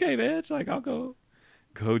 Like, okay, bitch. Like, I'll go.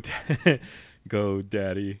 GoDaddy.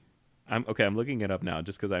 I'm looking it up now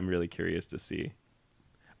just because I'm really curious to see.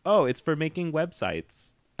 Oh, it's for making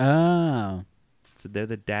websites. Oh. So they're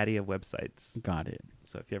the daddy of websites. Got it.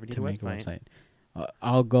 So if you ever need a website.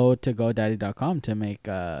 I'll go to GoDaddy.com to make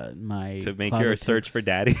your search for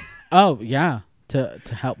daddy. Oh yeah, to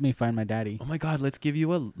help me find my daddy. Oh my God, let's give you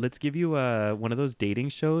one of those dating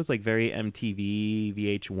shows, like very MTV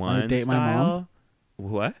VH1 like Date style. My Mom?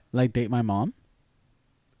 What? Like Date My Mom,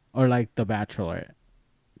 or like The Bachelor,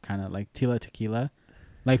 kind of like Tila Tequila,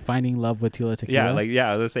 like Finding Love with Tila Tequila. Yeah,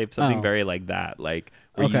 I was gonna say something very like that, like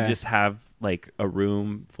where you just have like a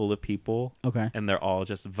room full of people, and they're all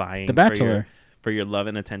just vying. The Bachelor. For your love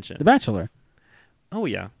and attention. The Bachelor. Oh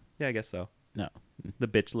yeah, I guess so. No. The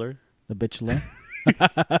Bitchler. The Bitchler.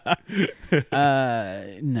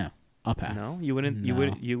 No, I'll pass. No, you wouldn't.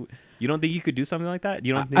 No. You don't think you could do something like that?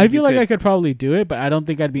 You don't? Think I feel like I could probably do it, but I don't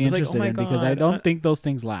think I'd be interested in, because I don't think those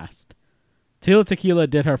things last. Tila Tequila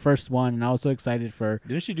did her first one, and I was so excited for.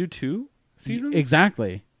 Didn't she do 2 seasons?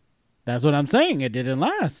 Exactly. That's what I'm saying. It didn't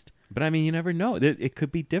last. But I mean, you never know. It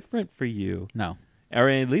could be different for you. No. Or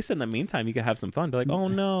at least in the meantime, you could have some fun. Be like, oh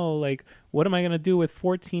no, like, what am I going to do with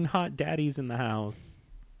 14 hot daddies in the house?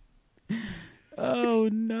 Oh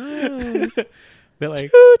no. Be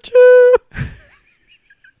like, choo choo.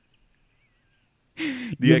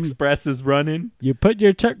 the express is running. You put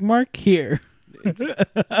your check mark here.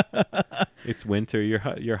 It's winter.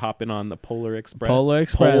 You're hopping on the Polar Express. Polar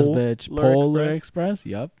Express, Polar bitch. Polar Express. Express.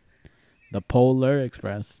 Yep. The Polar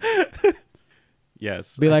Express.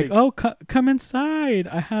 Yes. Be I like, think oh, come inside.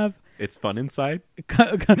 I have. it's fun inside.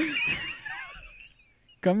 Come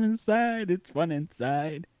inside. It's fun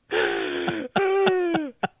inside.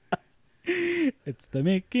 It's the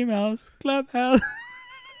Mickey Mouse Clubhouse.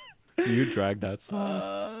 You drag that song.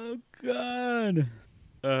 Oh God.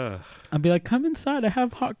 Ugh. I'd be like, come inside. I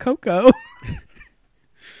have hot cocoa.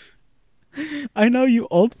 I know you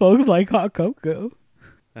old folks like hot cocoa.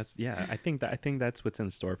 I think that's what's in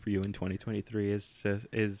store for you in 2023 is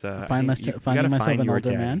Finding myself an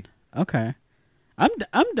older man. Okay,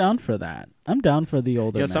 I'm down for that. I'm down for the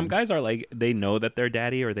older. Yeah, man. some guys are like they know that they're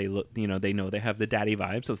daddy, or they look, they know they have the daddy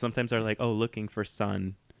vibe. So sometimes they're like, oh, looking for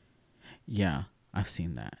son. Yeah, I've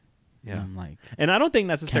seen that. Yeah, And I'm like, and I don't think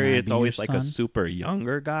necessarily Can I it's be always your like a son? super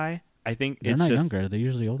younger guy. I think they're it's not just younger. They're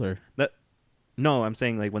usually older. no. I'm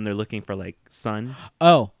saying like when they're looking for like son.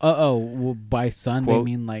 Oh. Well, by son Quote,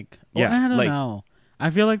 they mean like. yeah, I don't like- know. I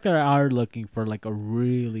feel like they are looking for like a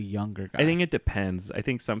really younger guy. I think it depends. I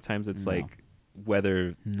think sometimes it's No. like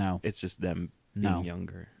whether no, it's just them being No.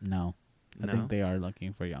 younger, no. I No? think they are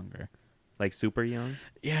looking for younger. like super young.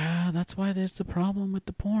 Yeah, that's why there's the problem with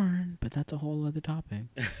the porn, but that's a whole other topic.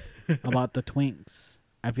 About the twinks.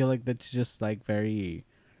 I feel like that's just like very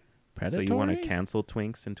predatory. So you want to cancel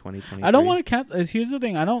twinks in 2023? I don't want to cancel. Here's the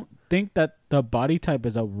thing. I don't think that the body type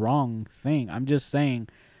is a wrong thing. I'm just saying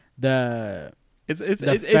the It's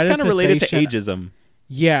the kind of related to fetishization- ageism.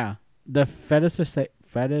 yeah, the fetishization,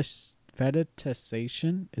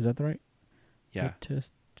 is that the right? Yeah,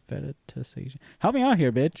 Fetishization. Help me out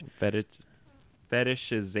here, bitch.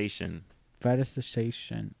 fetishization.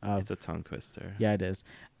 Fetishization of It's a tongue twister. yeah, it is.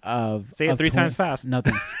 Of Say it of 3 times fast. No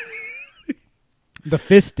thanks. The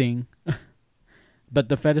fisting, but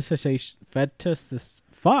the fetishization.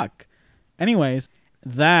 Fuck. Anyways,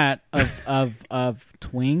 that of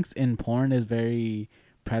twinks in porn is very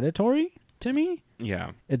predatory to me.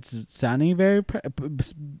 Yeah, It's sounding very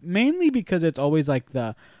mainly because it's always like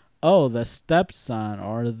the stepson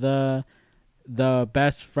or the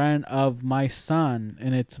best friend of my son,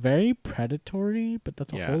 and it's very predatory. But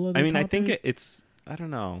that's a yeah. whole other. I mean, I think topic. it's. I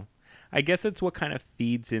don't know. I guess it's what kind of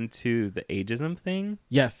feeds into the ageism thing.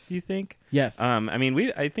 Yes, Do you think? yes. I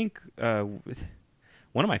mean, I think one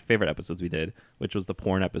of my favorite episodes we did, which was the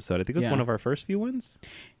porn episode. I think it was Yeah. one of our first few ones.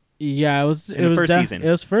 Yeah, it was. In the first season.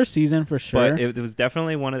 It was first season for sure. But it was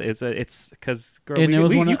definitely one of it's because girl, And it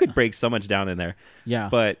was one you of- could break so much down in there. yeah,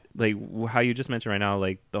 But like how you just mentioned right now,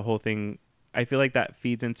 like the whole thing, I feel like that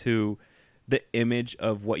feeds into the image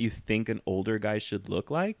of what you think an older guy should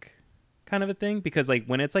look like, kind of a thing. Because like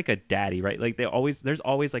when it's like a daddy, right? Like there's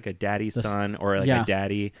always like a daddy son or like yeah. a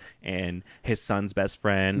daddy and his son's best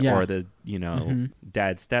friend Yeah. or the Mhm.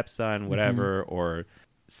 dad's stepson, whatever, or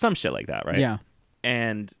some shit like that, right? yeah,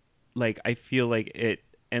 And like I feel like it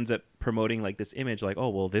ends up promoting like this image like, oh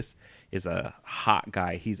well, this is a hot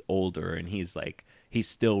guy, he's older and he's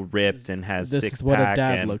still ripped and has this six is what a pack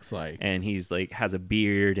dad and, looks like. and he's like has a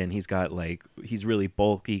beard and he's got like he's really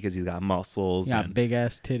bulky because he's got muscles Yeah, and big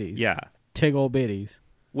ass titties. yeah, tiggle bitties.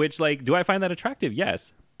 which like do I find that attractive?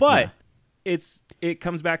 Yes, but Yeah. it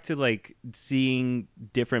comes back to like seeing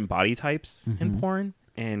different body types in Mhm. porn,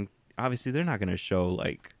 and obviously they're not going to show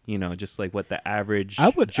like just like what the average I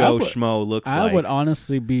would- Joe Schmo looks I like. would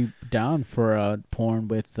honestly be down for a porn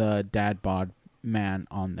with a dad bod man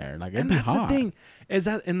on there. Like, it'd And be that's hot. the thing is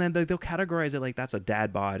that, and then they'll categorize it like that's a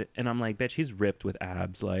dad bod, and I'm like, bitch, he's ripped with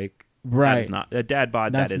abs. Like, that Right. is not a dad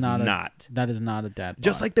bod. That's that is not not. That is not a dad bod.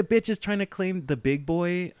 Just like the bitch is trying to claim the big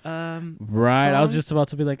boy. Right. I was song. just about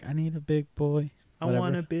to be like, I need a big boy. I Whatever.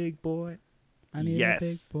 want a big boy. I need Yes. a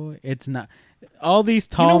big boy. It's not. All these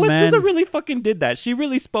You know tall what? men. SZA really fucking did that. She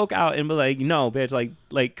really spoke out and be like, no, bitch, like,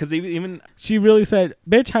 because even She really said,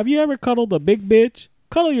 bitch, have you ever cuddled a big bitch?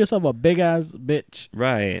 Cuddle yourself a big ass bitch.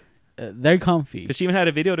 right. They're comfy. Because she even had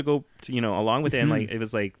a video to go to, along with it, and Mhm. like it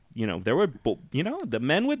was like, there were, the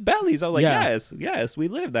men with bellies. I was like, Yeah. yes, we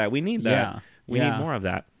live that. We need that. Yeah. We Yeah. need more of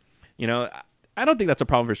that. I don't think that's a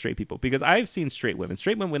problem for straight people because I've seen straight women.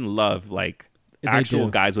 Straight women love like They actual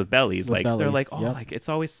do. guys with bellies. With Like they're bellies, like, oh, yep. like it's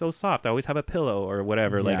always so soft. I always have a pillow or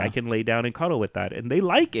whatever. Like Yeah. I can lay down and cuddle with that, and they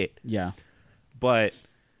like it. Yeah. But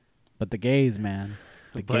But the gays, man.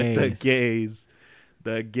 The but gays. the gays,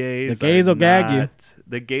 The gays. The gays will gag you.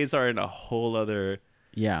 The gays are in a whole other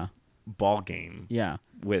Yeah. ball game. Yeah.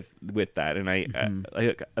 With that, and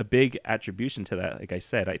a big attribution to that, like I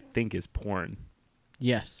said, I think is porn.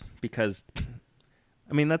 Yes. Because,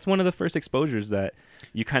 I mean, that's one of the first exposures that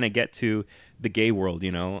you kind of get to the gay world,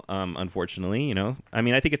 you know, unfortunately, you know. I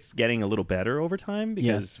mean, I think it's getting a little better over time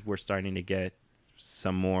because we're starting to get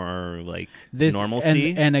some more, like,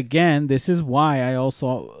 normalcy. And again, this is why I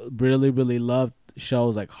also really, really love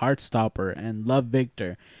shows like Heartstopper and Love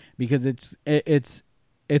Victor, because it's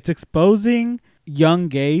exposing young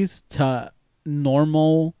gays to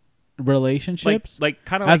normal relationships, like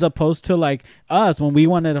kind of as opposed to like us when we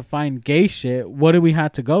wanted to find gay shit. What did we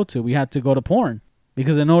have to go to? We had to go to porn,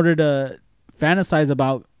 because in order to fantasize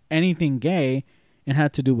about anything gay, it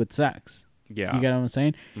had to do with sex. Yeah, you get what I'm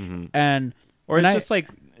saying? Mm-hmm. It's just like,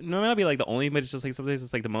 it may not be like the only, but it's just like sometimes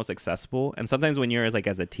it's like the most accessible. And sometimes when you're as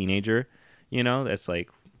a teenager, you know, it's like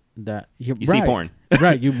that you see porn,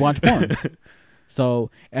 right? You watch porn.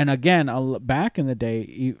 So, and again, back in the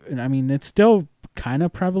day, I mean, it's still kind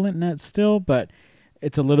of prevalent net still, but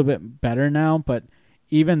it's a little bit better now. But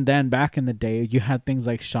even then, back in the day, you had things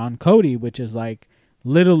like Sean Cody, which is like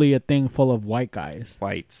literally a thing full of white guys.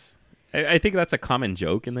 Whites. I think that's a common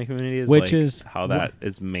joke in the community, which like is how that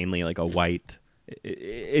is mainly like a white.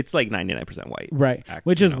 It's like 99% white, right?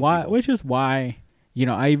 Which is why, you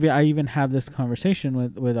know, I even have this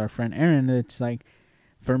conversation with our friend Aaron. It's like,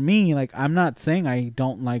 for me, like, I'm not saying I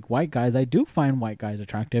don't like white guys. I do find white guys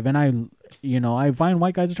attractive, and I find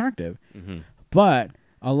white guys attractive. Mm-hmm. But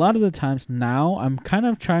a lot of the times now, I'm kind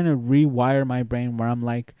of trying to rewire my brain where I'm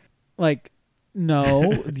like,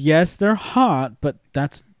 no, yes, they're hot, but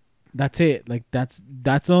that's it. Like, that's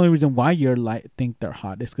the only reason why you're like think they're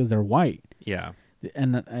hot is because they're white. Yeah.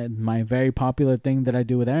 And my very popular thing that I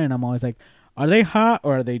do with Aaron, I'm always like, are they hot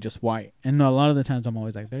or are they just white? And a lot of the times I'm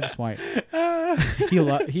always like, they're just white.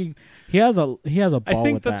 he has a ball. I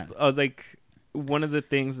think with that's that. Like one of the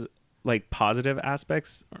things, like positive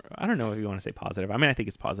aspects. I don't know if you want to say positive. I mean, I think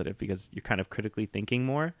it's positive because you're kind of critically thinking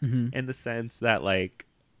more, in the sense that, like,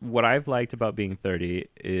 what I've liked about being 30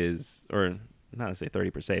 is, or not to say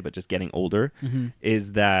 30 per se, but just getting older,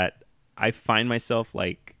 is that I find myself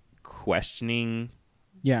like questioning,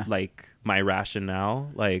 like my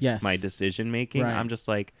rationale, like my decision making. Right. I'm just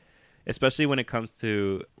like, especially when it comes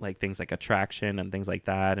to like things like attraction and things like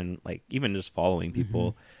that, and like even just following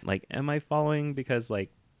people, like, am I following because like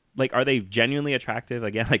are they genuinely attractive,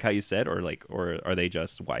 again, like how you said, or are they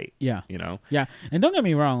just white? Yeah, you know. Yeah, and don't get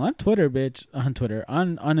me wrong, on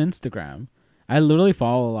Instagram, I literally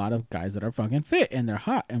follow a lot of guys that are fucking fit and they're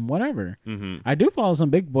hot and whatever. I do follow some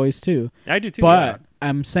big boys too. I do too. But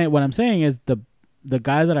what I'm saying is the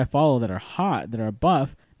guys that I follow that are hot, that are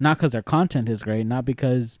buff, not because their content is great, not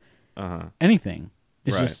because anything.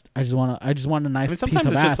 It's just I just want a nice. I mean, sometimes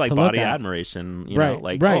piece of it's just ass like to body look at. admiration, you know,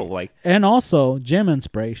 like oh, like, and also gym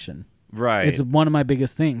inspiration. Right, it's one of my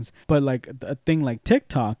biggest things. But like a thing like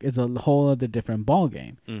TikTok is a whole other different ball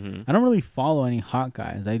game. I don't really follow any hot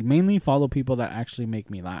guys. I mainly follow people that actually make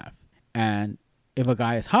me laugh. And if a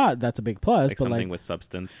guy is hot, that's a big plus. Like but something like, with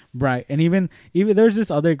substance, right? And even there's this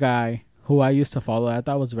other guy who I used to follow. I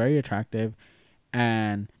thought was very attractive,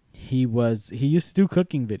 and he used to do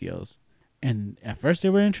cooking videos. And at first they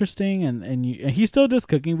were interesting, and he still does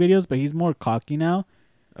cooking videos, but he's more cocky now.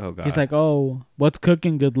 Oh god, he's like, oh, what's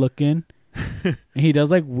cooking? Good looking. And he does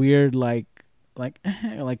like weird like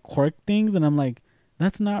quirk things, and I'm like,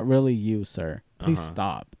 that's not really you, sir. Please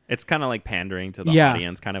stop. It's kind of like pandering to the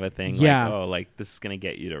audience, kind of a thing. Yeah. Like, oh, like this is gonna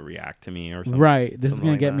get you to react to me or something. Right. This is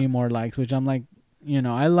gonna like get that. me more likes, which I'm like, you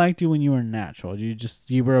know, I liked you when you were natural.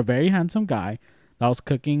 You were a very handsome guy that was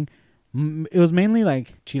cooking. It was mainly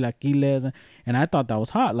like chilaquiles, and I thought that was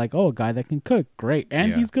hot. Like, oh, a guy that can cook, great,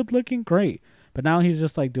 and he's good looking, great. But now he's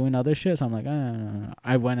just like doing other shit. So I'm like, no.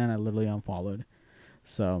 I went and I literally unfollowed.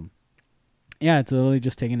 So yeah, it's literally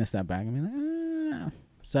just taking a step back. I mean, like,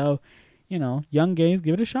 so, you know, young gays,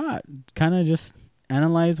 give it a shot. Kind of just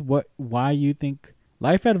analyze why you think.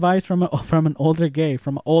 Life advice from an older gay,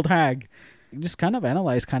 from an old hag. Just kind of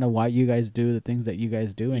analyze kind of why you guys do the things that you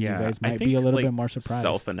guys do, and you guys might be a little bit more surprised.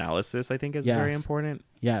 Self-analysis, I think, is very important.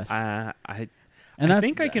 Yes. I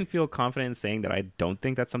think I can feel confident in saying that I don't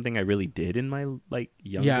think that's something I really did in my like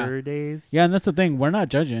younger days. Yeah, and that's the thing. We're not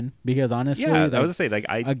judging because honestly, I was to say, like,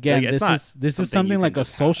 this is something like a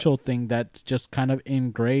social thing that's just kind of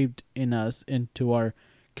engraved in us, into our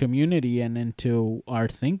community and into our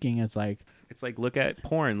thinking. It's like look at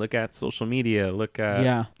porn, look at social media, look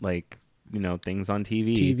at like, you know, things on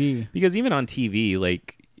TV. Because even on TV,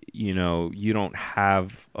 like, you know, you don't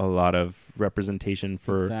have a lot of representation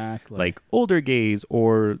for Exactly. like older gays,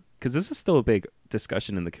 or because this is still a big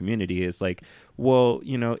discussion in the community, is like, well,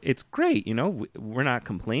 you know, it's great, you know, we're not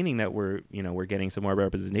complaining that we're, you know, we're getting some more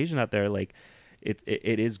representation out there. Like it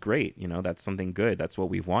is great, you know, that's something good, that's what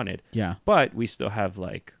we've wanted. Yeah. But we still have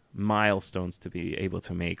like milestones to be able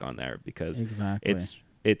to make on there, because Exactly.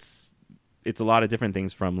 it's a lot of different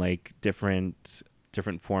things, from like different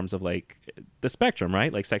forms of like the spectrum,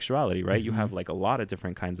 right? Like sexuality, right? You have like a lot of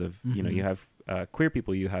different kinds of, you know, you have queer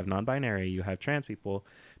people, you have non-binary, you have trans people,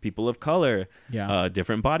 people of color, Yeah.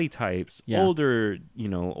 different body types, Yeah. older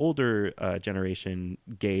generation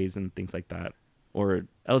gays and things like that, or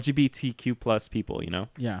LGBTQ plus people, you know?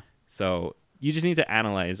 Yeah. So you just need to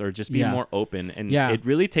analyze, or just be Yeah. more open. And Yeah. it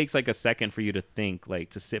really takes like a second for you to think, like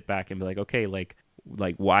to sit back and be like, okay, like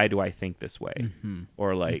why do I think this way?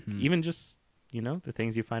 Or like even just, you know, the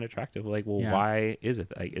things you find attractive, like, well, Yeah. why is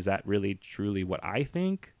it, like, is that really truly what I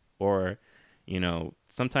think? Or, you know,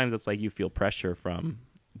 sometimes it's like you feel pressure from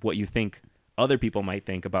what you think other people might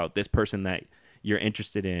think about this person that you're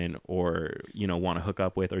interested in, or, you know, want to hook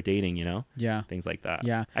up with, or dating, you know? Yeah. Things like that.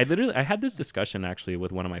 Yeah. I had this discussion actually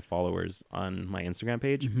with one of my followers on my Instagram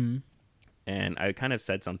page, Mm-hmm. and I kind of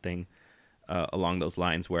said something along those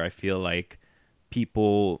lines, where I feel like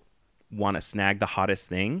people want to snag the hottest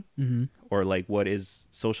thing, Mm-hmm. or like what is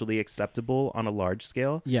socially acceptable on a large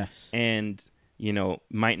scale, Yes. and, you know,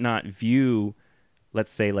 might not view, let's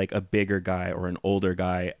say, like a bigger guy or an older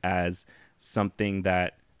guy as something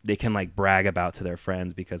that they can like brag about to their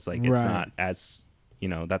friends, because like it's Right. not as, you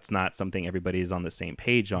know, that's not something everybody's on the same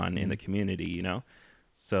page on in the Mm-hmm. community, you know?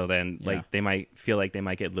 So then like Yeah. they might feel like they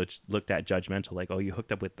might get looked at judgmental, like, oh, you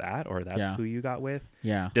hooked up with that, or that's Yeah. who you got with,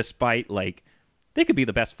 Yeah. despite like they could be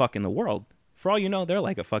the best fuck in the world. For all you know, they're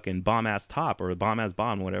like a fucking bomb ass top, or a bomb ass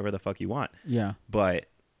bomb, whatever the fuck you want. Yeah. But,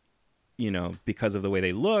 you know, because of the way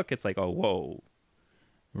they look, it's like, oh, whoa,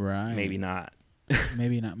 Right. maybe not.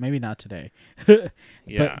 Maybe not. Maybe not today.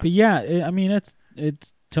 Yeah. But yeah, I mean, it's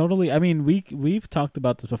totally. I mean, we've talked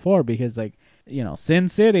about this before, because like, you know, Sin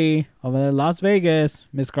City over there, Las Vegas,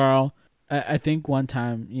 Miss Carl. I think one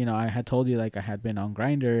time, you know, I had told you like I had been on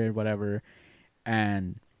Grindr or whatever,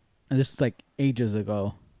 and this was like ages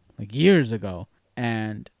ago, like years ago.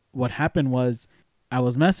 And what happened was, I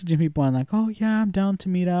was messaging people and like, oh yeah, I'm down to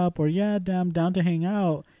meet up, or yeah, I'm down to hang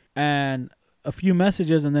out, and a few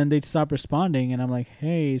messages, and then they'd stop responding, and I'm like,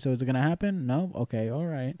 hey, so is it gonna happen? No. Okay, all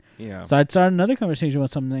right. Yeah. So I'd start another conversation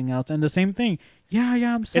with something else, and the same thing. Yeah,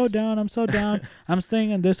 I'm so It's- down. I'm so down. I'm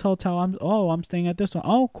staying in this hotel. I'm staying at this one.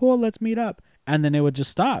 Oh, cool. Let's meet up. And then it would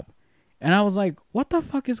just stop, and I was like, what the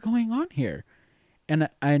fuck is going on here? And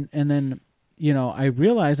then, you know, I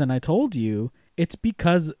realized, and I told you, it's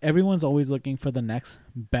because everyone's always looking for the next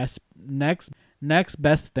best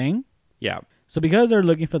thing. Yeah. So because they're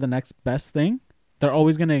looking for the next best thing, they're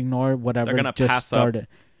always going to ignore whatever They're gonna just pass started.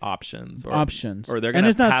 Options. Or Options. they're And going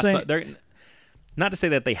it's to not pass saying- up. They're not to say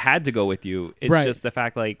that they had to go with you. It's Right. just the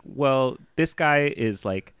fact, like, well, this guy is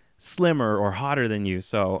like slimmer or hotter than you,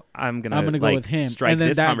 so I'm gonna go like, with him. strike And then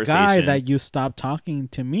this that conversation. guy that you stopped talking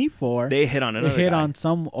to me for, they hit on they another hit guy. on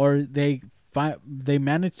some, or they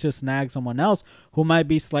managed to snag someone else who might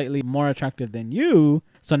be slightly more attractive than you.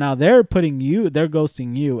 So now they're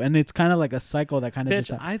ghosting you, and it's kind of like a cycle that kind of Bitch,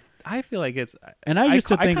 just. I feel like it's. And I used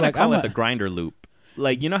to think kinda like call I'm it the grinder loop.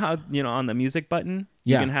 Like, you know how, you know, on the music button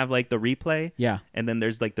you Yeah. can have like the replay, yeah, and then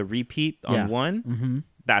there's like the repeat on Yeah. one. mm-hmm,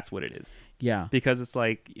 That's what it is. yeah. Because it's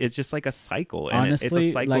like, it's just like a cycle, and Honestly, it's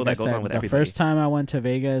a cycle like that I goes said, on with the everybody. first time I went to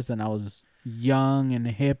Vegas, and I was young and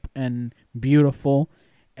hip and beautiful,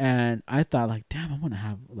 and I thought like, damn, I'm gonna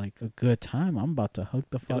have like a good time. I'm about to hook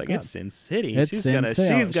the You're fuck like, up. it's Sin City. It's she's Sin gonna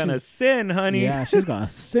City. she's gonna She's- sin, honey. Yeah, she's gonna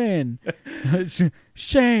sin.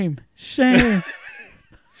 Shame.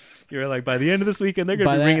 You're like, by the end of this weekend, they're By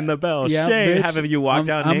gonna be that- ringing the bell. yeah, Shame, bitch, having you walk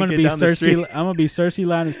down I'm naked gonna be down the street. I'm gonna be Cersei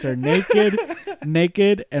Lannister,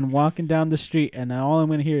 naked, and walking down the street, and all I'm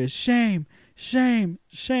gonna hear is shame, shame,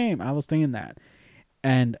 shame. I was thinking that,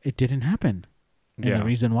 and it didn't happen. And Yeah. the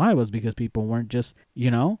reason why was because people weren't just, you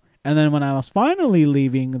know. And then when I was finally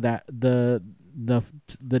leaving, that the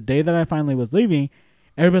day that I finally was leaving,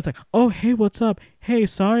 everybody's like, "Oh, hey, what's up? Hey,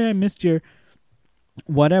 sorry I missed your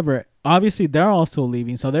whatever." Obviously, they're also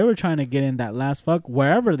leaving, so they were trying to get in that last fuck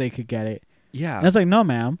wherever they could get it. Yeah. And it's like, no,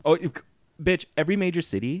 ma'am. Oh, bitch, every major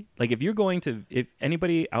city, like if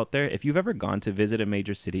anybody out there, if you've ever gone to visit a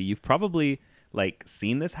major city, you've probably like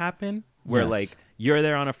seen this happen where Yes. like you're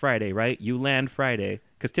there on a Friday, right? You land Friday,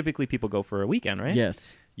 because typically people go for a weekend, right?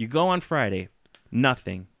 Yes. You go on Friday,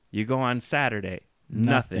 nothing. You go on Saturday,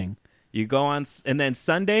 nothing. You go on, and then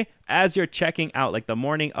Sunday, as you're checking out, like the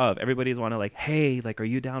morning of, everybody's want to like, hey, like, are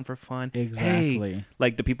you down for fun? Exactly. Hey,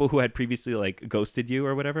 like the people who had previously like ghosted you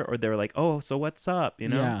or whatever, or they were like, oh, so what's up? You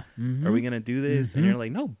know, Yeah. Mhm. are we gonna do this? And you're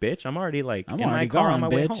like, no, bitch, I'm already like I'm in my already car on gone, my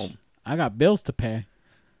way bitch. home. I got bills to pay.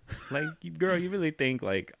 Like, girl, you really think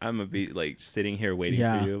like I'm gonna be like sitting here waiting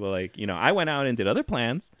Yeah. for you? But like, you know, I went out and did other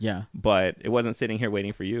plans, Yeah. but it wasn't sitting here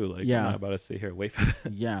waiting for you. Like, Yeah. I'm not about to sit here and wait for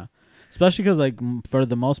that. Yeah. Especially because, like, for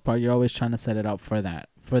the most part, you're always trying to set it up for that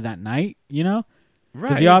night, you know?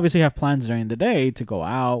 Because you obviously have plans during the day to go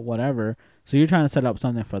out, whatever. So you're trying to set up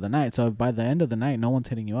something for the night. So if by the end of the night, no one's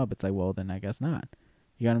hitting you up, it's like, well, then I guess not.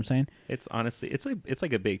 You know what I'm saying? It's honestly, it's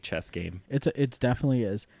like a big chess game. It's definitely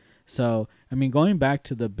is. So, I mean, going back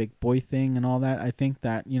to the big boy thing and all that, I think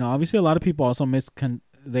that, you know, obviously a lot of people also misconstrue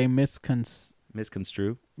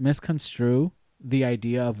the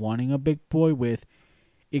idea of wanting a big boy with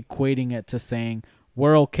equating it to saying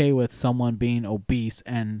we're okay with someone being obese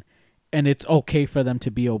and it's okay for them to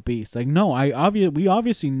be obese. Like, no, we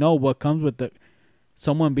obviously know what comes with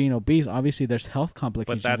someone being obese. Obviously there's health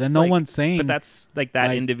complications, and no one's saying, but that's like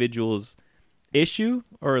that individual's issue,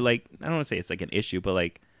 or like, I don't want to say it's like an issue, but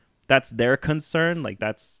like that's their concern. Like,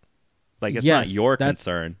 that's like, it's not your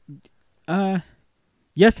concern.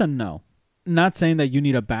 Yes and no. Not saying that you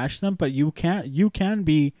need to bash them, but you can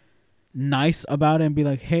be nice about it and be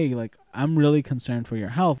like, hey, like, I'm really concerned for your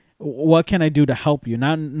health. What can I do to help you?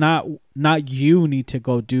 Not you need to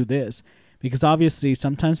go do this. Because obviously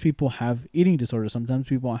sometimes people have eating disorders. Sometimes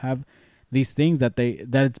people have these things that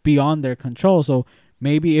it's beyond their control. So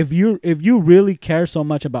maybe if you really care so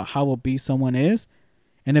much about how obese someone is,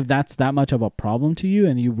 and if that's that much of a problem to you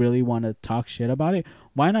and you really want to talk shit about it,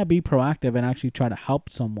 why not be proactive and actually try to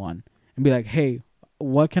help someone and be like, hey,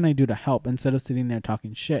 what can I do to help, instead of sitting there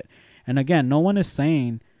talking shit? And again, no one is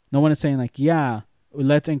saying like, yeah,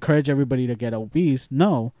 let's encourage everybody to get obese.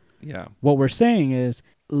 No. Yeah. What we're saying is,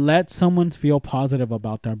 let someone feel positive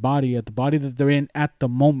about their body, at the body that they're in at the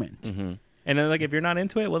moment. Mm-hmm. And then, like, if you're not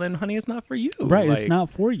into it, well, then, honey, it's not for you. Right, like, it's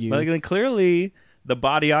not for you. Like, then clearly, the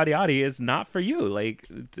body yaddy is not for you. Like,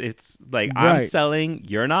 it's like, right. I'm selling,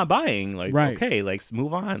 you're not buying. Like, right. Okay, like,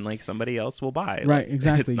 move on. Like, somebody else will buy. Right, like,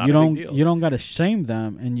 exactly. It's not a big deal. You don't gotta shame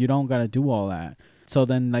them, and you don't gotta do all that. So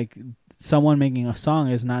then, like, someone making a song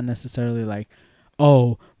is not necessarily like,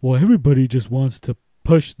 oh, well, everybody just wants to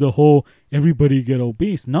push the whole everybody get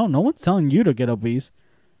obese. No one's telling you to get obese.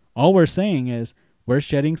 All we're saying is we're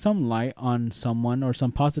shedding some light on someone, or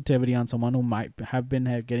some positivity on someone who might have been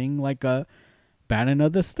getting like a bad end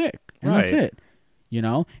of the stick, and that's it, you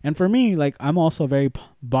know. And for me, like, I'm also very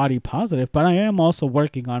body positive, but I am also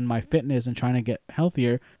working on my fitness and trying to get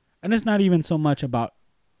healthier. And it's not even so much about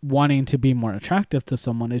wanting to be more attractive to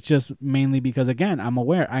someone. It's just mainly because, again, I'm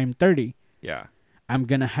aware I'm 30. Yeah. I'm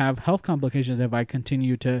going to have health complications if I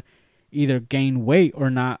continue to either gain weight or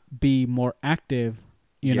not be more active,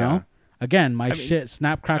 you know? Again,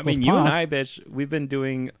 snap, crackles, pop. You and I, bitch, we've been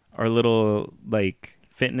doing our little, like,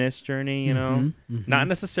 fitness journey, you know? Not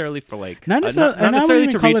necessarily for, like... Not necessarily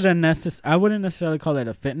to reach... I wouldn't necessarily call it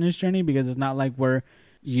a fitness journey, because it's not like we're,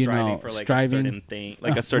 striving for, like, a certain thing.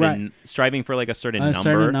 Like, a certain... Striving for, like, a certain number. A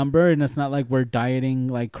certain number, and it's not like we're dieting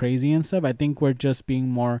like crazy and stuff. I think we're just being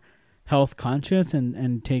more health conscious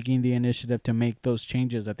and taking the initiative to make those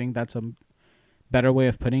changes. I think that's a better way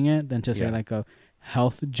of putting it than to say like a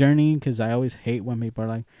health journey, because I always hate when people are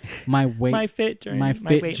like, my fit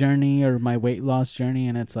journey or my weight loss journey,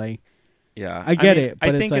 and it's like, I get it,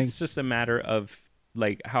 but I think like, it's just a matter of,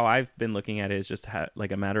 like, how I've been looking at it is just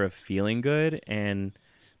like a matter of feeling good, and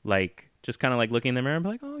like just kind of like looking in the mirror and be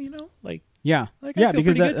like, oh, you know, like, I feel because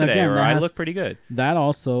pretty good today, again, or I look pretty good. That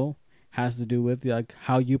also has to do with like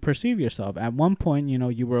how you perceive yourself. At one point, you know,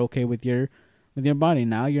 you were okay with your body.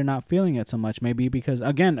 Now you're not feeling it so much. Maybe because,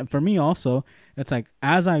 again, for me also, it's like,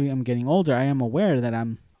 as I am getting older, I am aware that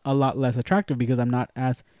I'm a lot less attractive because I'm not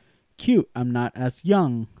as cute. I'm not as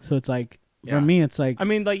young. So it's like, for me, it's like, I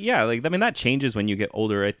mean, like, that changes when you get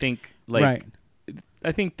older. I think, like,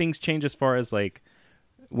 I think things change as far as, like,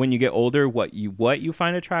 when you get older, what you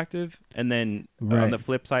find attractive, and then on the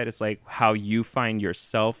flip side, it's like how you find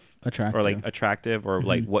yourself attractive, or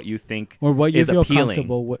like what you think, or what you is feel appealing,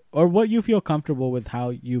 comfortable with, or what you feel comfortable with,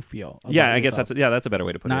 how you feel. I guess that's a better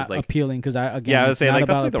way to put not it. It's like appealing, because I was saying, like,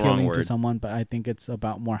 that's like the wrong word to someone, but I think it's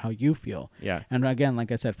about more how you feel. Yeah, and again,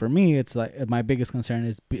 like I said, for me, it's like my biggest concern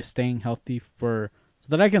is staying healthy so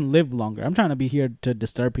that I can live longer. I'm trying to be here to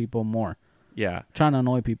disturb people more. Yeah, trying to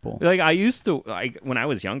annoy people. Like, I used to, like, when I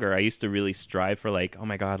was younger, I used to really strive for, like, oh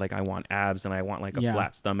my god, like, I want abs, and I want, like, a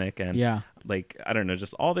flat stomach, and like, I don't know,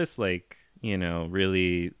 just all this, like, you know,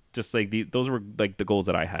 really just like those were like the goals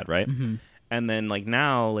that I had, right? Mm-hmm. And then like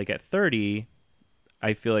now, like at 30,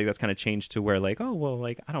 I feel like that's kind of changed to where like, oh well,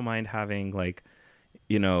 like I don't mind having like,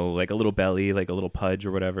 you know, like a little belly, like a little pudge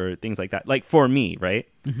or whatever, things like that. Like for me, right?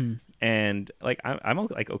 Mm-hmm. And like I'm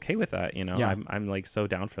like okay with that, you know. Yeah. I'm like so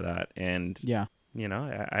down for that, and Yeah. you know,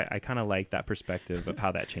 I kind of like that perspective of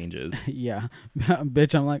how that changes. Yeah.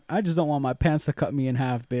 Bitch, I'm like, I just don't want my pants to cut me in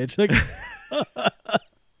half, bitch. Like,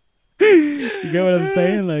 you get what I'm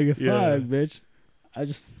saying? Like, fuck, Yeah. bitch. I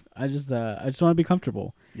just want to be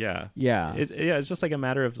comfortable. Yeah. Yeah. It's just like a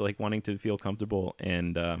matter of like wanting to feel comfortable,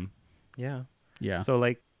 and yeah. Yeah. So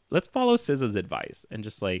like let's follow SZA's advice and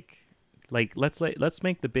just like let's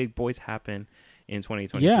make the big boys happen in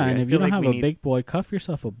 2023. Yeah, and I if you feel don't like have a big boy, cuff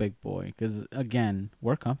yourself a big boy. Because, again,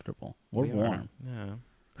 we're comfortable. We're warm.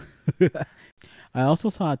 Yeah. I also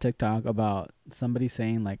saw a TikTok about somebody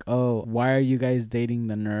saying, like, oh, why are you guys dating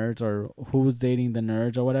the nerds? Or who's dating the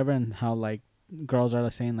nerds or whatever? And how, like, girls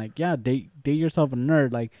are saying, like, yeah, date yourself a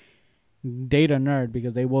nerd. Like, date a nerd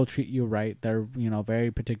because they will treat you right. They're, you know,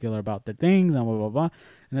 very particular about their things and blah, blah, blah.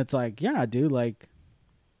 And it's like, yeah, dude, like,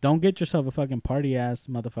 don't get yourself a fucking party ass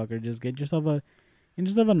motherfucker. Just get yourself a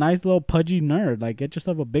nice little pudgy nerd. Like, get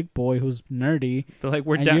yourself a big boy who's nerdy. But like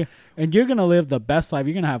we're and down. you're gonna live the best life.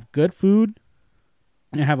 You're gonna have good food.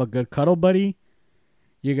 You have a good cuddle buddy.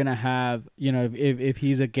 You're gonna have, you know, if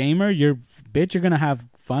he's a gamer, you're gonna have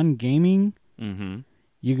fun gaming. Mm-hmm.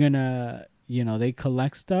 You're gonna, you know, they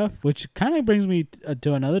collect stuff, which kind of brings me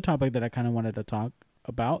to another topic that I kind of wanted to talk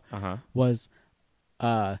about. Was, what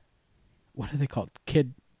are they called?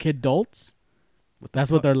 Kidults. That's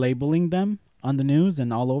what they're labeling them on the news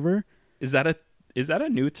and all over. Is that a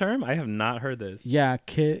new term? I have not heard this. Yeah,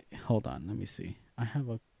 hold on, let me see. I have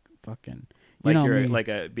a fucking like you're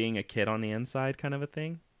like being a kid on the inside kind of a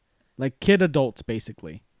thing. Like kid adults,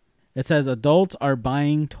 basically. It says adults are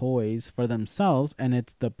buying toys for themselves, and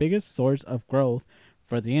it's the biggest source of growth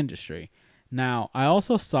for the industry. Now, I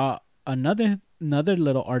also saw another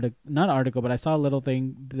little not article, but I saw a little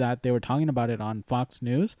thing that they were talking about it on Fox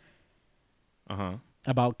News.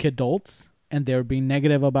 About kidults, and they were being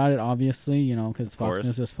negative about it, obviously, you know, because Fox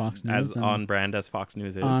News is Fox News. As on brand as Fox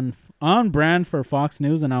News is. On brand for Fox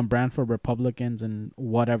News and on brand for Republicans and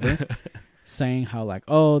whatever. Saying how, like,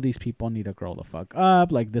 oh, these people need to grow the fuck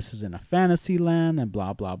up. Like, this is in a fantasy land and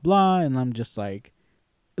blah, blah, blah. And I'm just like,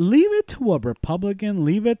 leave it to a Republican.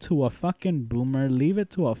 Leave it to a fucking boomer. Leave it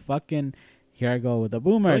to a fucking... Here I go with the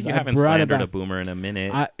boomers. You haven't slandered a boomer in a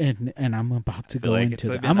minute. And I'm about to go into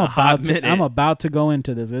that. I'm about to go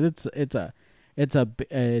into this. It's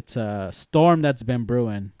a storm that's been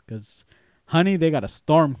brewing. Because, honey, they got a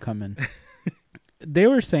storm coming. They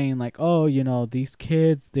were saying, like, oh, you know, these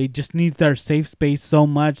kids, they just need their safe space so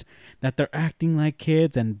much that they're acting like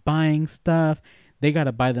kids and buying stuff. They got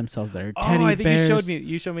to buy themselves their teddy I think bears.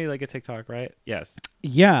 you showed me like a TikTok, right? Yes.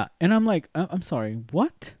 Yeah. And I'm like, I'm sorry,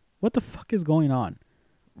 what? What the fuck is going on?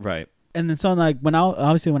 Right. And then so, like, when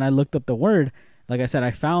I looked up the word, like I said,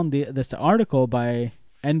 I found this article by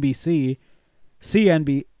CNBC,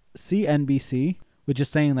 which is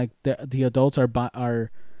saying, like, the adults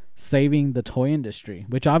are saving the toy industry,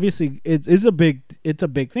 which obviously it's a big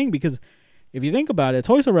thing, because if you think about it,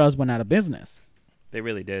 Toys R Us went out of business. They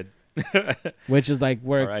really did. Which is like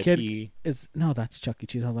where a kid is. No, that's Chuck E.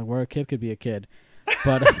 Cheese. I was like, where a kid could be a kid,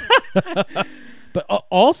 but but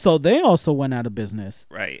also they also went out of business,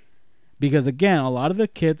 right? Because again, a lot of the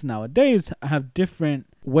kids nowadays have different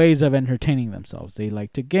ways of entertaining themselves. They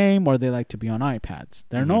like to game, or they like to be on iPads.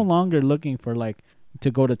 They're no longer looking for, like,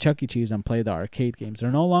 to go to Chuck E. Cheese and play the arcade games.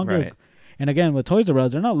 They're no longer, right. And again, with Toys R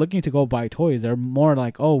Us, they're not looking to go buy toys. They're more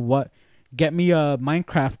like, oh, get me a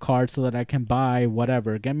Minecraft card so that I can buy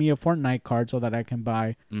whatever. Get me a Fortnite card so that I can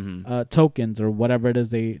buy tokens or whatever it is.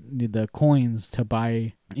 They need the coins to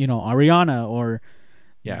buy, you know, Ariana or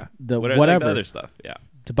whatever. Like the other stuff, yeah.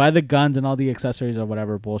 To buy the guns and all the accessories or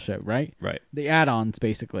whatever bullshit, right? Right. The add-ons,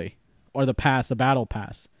 basically. Or the battle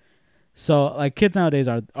pass. So, like, kids nowadays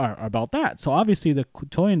are about that. So, obviously, the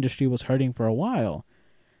toy industry was hurting for a while.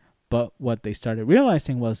 But what they started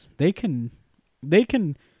realizing was they can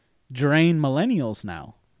drain millennials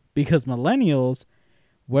now. Because millennials,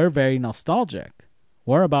 we're very nostalgic.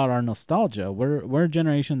 We're about our nostalgia. We're a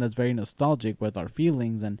generation that's very nostalgic with our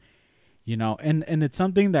feelings, and, you know, and it's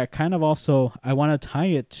something that kind of also, I want to tie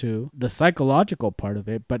it to the psychological part of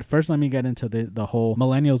it. But first, let me get into the whole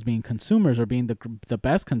millennials being consumers or being the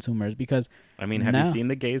best consumers, because I mean, have you seen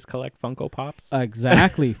the gays collect Funko Pops?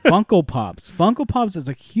 Exactly. Funko Pops. Funko Pops is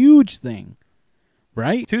a huge thing,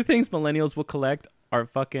 right? Two things millennials will collect are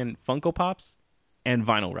fucking Funko Pops and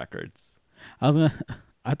vinyl records. I was gonna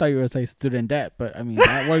I thought you were gonna say student debt, but I mean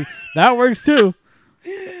that works. That works too.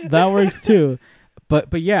 That works too.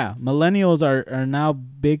 But yeah, millennials are now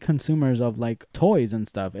big consumers of like toys and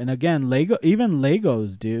stuff. And again, even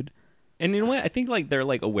Legos, dude. And you know what? I think like they're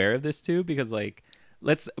like aware of this too, because like,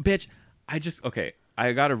 bitch,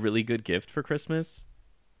 I got a really good gift for Christmas,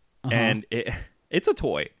 and it's a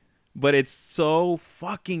toy, but it's so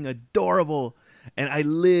fucking adorable. And I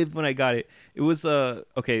lived when I got it. It was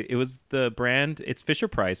it was the brand. It's Fisher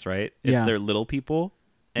Price, right? It's their Little People,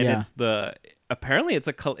 and it's apparently it's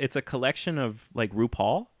a collection of like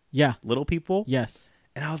RuPaul. Yeah, Little People. Yes.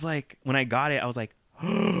 And I was like, when I got it, I was like,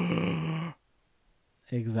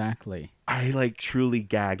 exactly. I like truly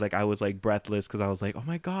gagged. Like I was like breathless because I was like, oh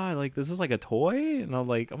my God, like this is like a toy. And I'm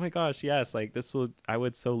like, oh my gosh, yes, like I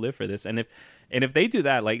would so live for this. And if they do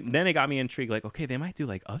that, like then it got me intrigued. Like, okay, they might do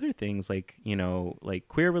like other things, like, you know, like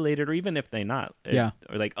queer related, or even if they not, or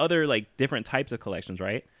like other like different types of collections,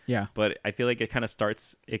 right? Yeah. But I feel like it kind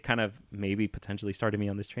of maybe potentially started me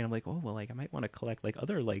on this train. I'm like, oh well, like I might want to collect like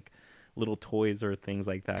other like little toys or things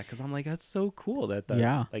like that, because I'm like, that's so cool that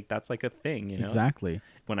like that's like a thing, you know? Exactly.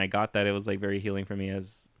 When I got that, it was like very healing for me,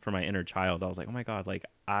 as for my inner child. I was like, oh my God, like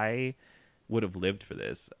I would have lived for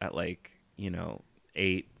this at like, you know,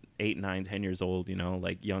 8, 9, 10 years old, you know,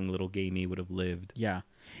 like young little gay me would have lived. Yeah.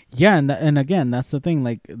 And again, that's the thing,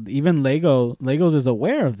 like even Legos is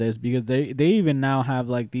aware of this, because they even now have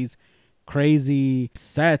like these crazy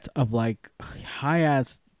sets of like high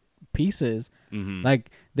ass pieces.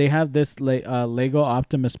 Like they have this Lego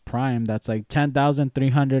Optimus Prime that's like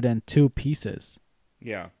 10,302 pieces.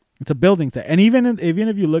 Yeah, it's a building set. And even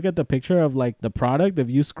if you look at the picture of like the product, if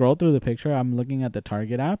you scroll through the picture, I'm looking at the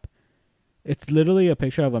Target app, it's literally a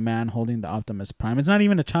picture of a man holding the Optimus Prime. It's not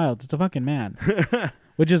even a child, it's a fucking man.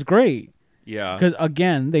 Which is great. Yeah. Because,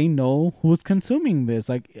 again, they know who's consuming this.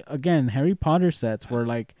 Like, again, Harry Potter sets were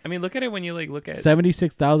like... I mean, look at it when you, like, look at...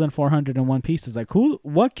 76,401 pieces. Like,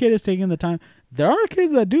 what kid is taking the time? There are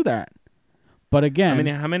kids that do that. But, again... I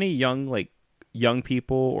mean, how many young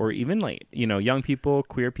people, or even, like, you know, young people,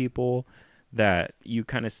 queer people, that you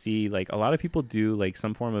kind of see, like, a lot of people do, like,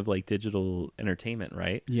 some form of, like, digital entertainment,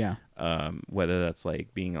 right? Yeah. Whether that's,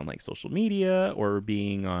 like, being on, like, social media, or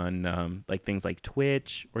being on, like, things like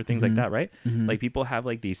Twitch, or things like that, right? Like, people have,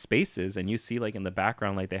 like, these spaces, and you see, like, in the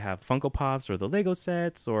background, like, they have Funko Pops, or the Lego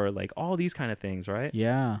sets, or, like, all these kind of things, right?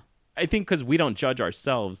 Yeah. I think because we don't judge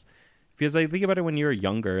ourselves. Because, like, think about it when you were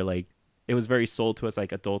younger, like, it was very sold to us,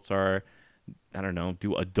 like, adults are... I don't know,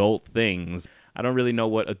 do adult things. I don't really know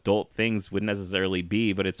what adult things would necessarily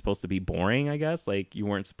be, but it's supposed to be boring, I guess. Like, you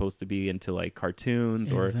weren't supposed to be into, like,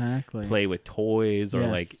 cartoons or play with toys, or,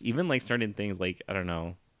 like, even, like, certain things, like, I don't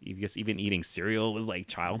know, I guess even eating cereal was, like,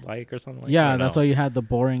 childlike or something like that. Yeah, that's why you had the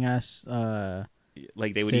boring ass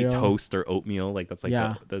like, they would eat toast or oatmeal. Like, that's,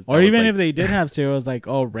 like, or even if they did have cereals, like,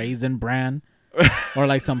 Raisin Bran, or,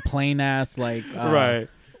 like, some plain ass, like... right.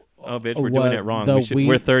 Oh, bitch, we're doing it wrong.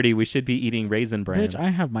 We're 30. We should be eating Raisin Bran.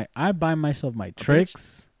 Bitch, I buy myself my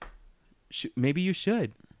tricks. Maybe you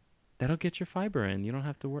should. That'll get your fiber in. You don't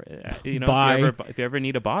have to worry. You know, if you ever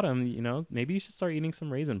need a bottom, you know, maybe you should start eating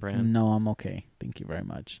some Raisin Bran. No, I'm okay. Thank you very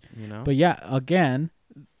much. You know? But yeah, again,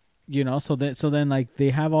 you know, so then like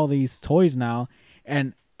they have all these toys now,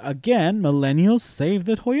 and again, millennials save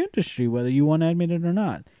the toy industry, whether you want to admit it or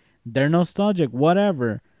not. They're nostalgic,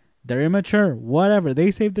 whatever. They're immature, whatever.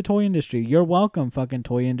 They saved the toy industry. You're welcome, fucking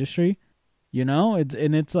toy industry. You know,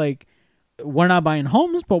 it's like, we're not buying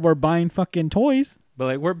homes, but we're buying fucking toys. But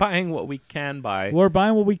like, we're buying what we can buy. We're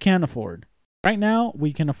buying what we can afford. Right now,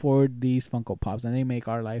 we can afford these Funko Pops, and they make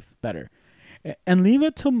our life better. And leave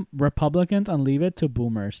it to Republicans, and leave it to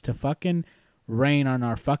boomers to fucking rain on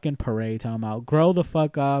our fucking parade. Talking about grow the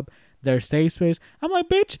fuck up, their safe space. I'm like,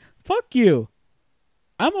 bitch, fuck you.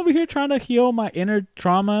 I'm over here trying to heal my inner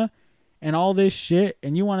trauma and all this shit,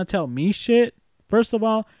 and you want to tell me shit? First of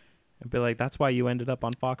all, I'd be like, that's why you ended up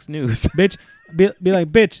on Fox News. Bitch, be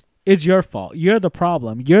like, bitch, it's your fault. You're the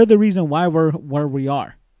problem. You're the reason why we're where we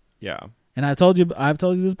are. Yeah. And I've told you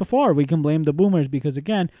this before. We can blame the boomers, because,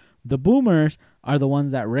 again, the boomers are the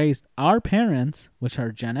ones that raised our parents, which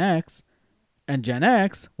are Gen X, and Gen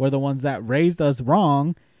X were the ones that raised us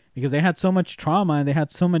wrong, because they had so much trauma and they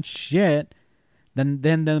had so much shit. Then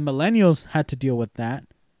the millennials had to deal with that.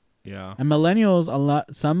 Yeah. And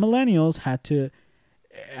some millennials had to,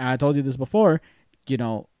 I told you this before, you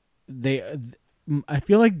know, I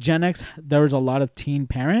feel like Gen X, there was a lot of teen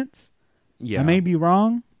parents. Yeah. I may be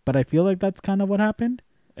wrong, but I feel like that's kind of what happened.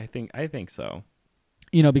 I think so.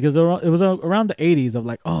 You know, because it was around the 80s of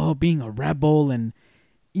like, oh, being a rebel and,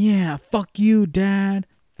 yeah, fuck you, dad.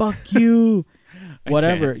 Fuck you.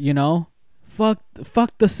 Whatever, you know.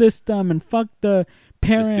 fuck the system and fuck the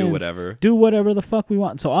parents. Just do whatever. Do whatever the fuck we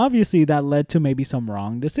want. So obviously that led to maybe some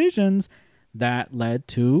wrong decisions that led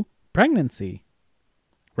to pregnancy.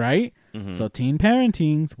 Right? Mm-hmm. So teen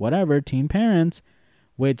parents,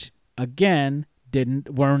 which again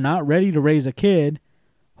were not ready to raise a kid,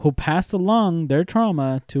 who passed along their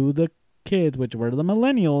trauma to the kids, which were the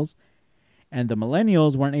millennials, and the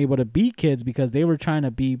millennials weren't able to be kids because they were trying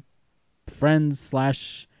to be friends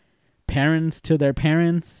 / parents to their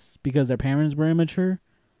parents because their parents were immature.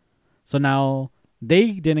 So now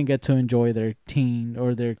they didn't get to enjoy their teen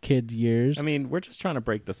or their kid years. I mean, we're just trying to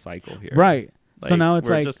break the cycle here. Right. Like, so now it's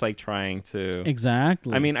we're like just like trying to.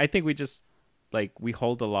 Exactly. I mean, I think we just like we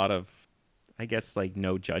hold a lot of, I guess, like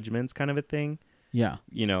no judgments kind of a thing. Yeah.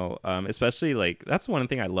 You know, especially like that's one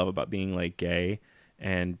thing I love about being like gay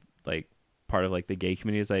and like part of like the gay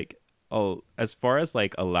community is like, oh, as far as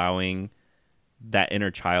like allowing that inner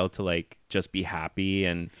child to like just be happy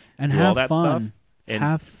and do have all that fun. stuff. And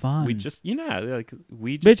have fun. We just, you know, like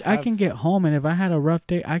we just. Bitch, I can get home and if I had a rough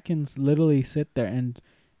day, I can literally sit there and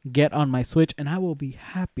get on my Switch and I will be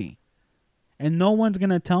happy. And no one's going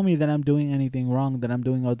to tell me that I'm doing anything wrong, that I'm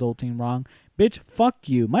doing adulting wrong. Bitch, fuck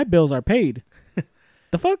you. My bills are paid.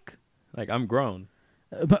 The fuck? Like, I'm grown.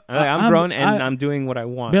 But I'm grown and I'm doing what I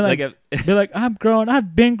want. Be like, I'm grown.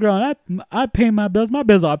 I've been grown. I pay my bills. My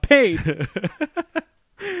bills are paid.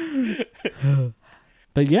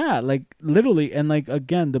 But yeah, like literally, and like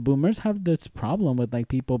again, the boomers have this problem with like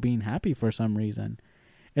people being happy for some reason.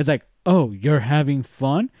 It's like, oh, you're having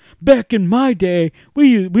fun? Back in my day,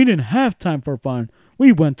 we didn't have time for fun.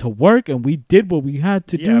 We went to work and we did what we had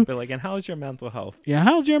to do. Yeah, but like, and how's your mental health? Yeah,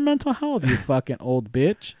 how's your mental health, you fucking old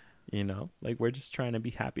bitch? You know, like we're just trying to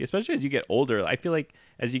be happy, especially as you get older. I feel like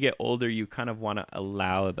as you get older, you kind of want to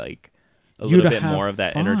allow like a little bit more of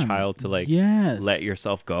that inner child to like let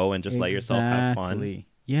yourself go and just let yourself have fun.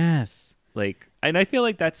 Yes. Like, and I feel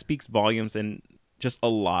like that speaks volumes in just a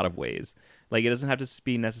lot of ways. Like, it doesn't have to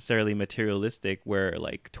be necessarily materialistic where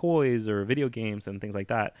like toys or video games and things like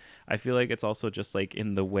that. I feel like it's also just like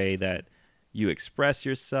in the way that you express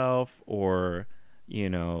yourself or, you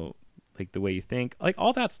know, like the way you think, like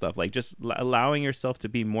all that stuff, like just allowing yourself to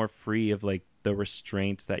be more free of like the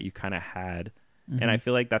restraints that you kind of had. Mm-hmm. And I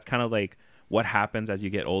feel like that's kind of like what happens as you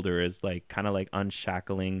get older is like kind of like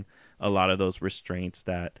unshackling a lot of those restraints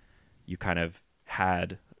that you kind of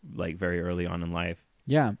had like very early on in life.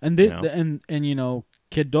 Yeah. And and you know,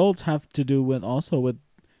 kidults have to do with also with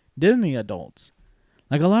Disney adults.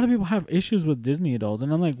 Like a lot of people have issues with Disney adults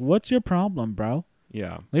and I'm like, what's your problem, bro?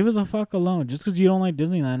 Yeah. Leave us the fuck alone. Just because you don't like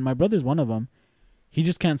Disneyland. My brother's one of them. He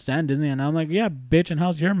just can't stand Disneyland. I'm like, yeah, bitch, and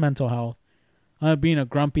how's your mental health? Being a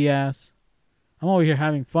grumpy ass. I'm over here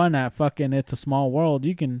having fun at fucking It's a Small World.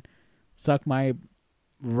 You can suck my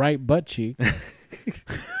right butt cheek.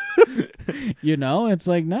 You know? It's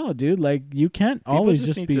like, no, dude. Like, you can't people always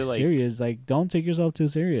just be serious. Like, don't take yourself too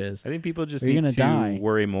serious. I think people just need to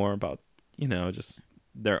worry more about, you know, just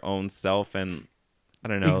their own self and I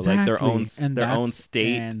don't know, like their own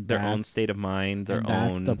state of mind, their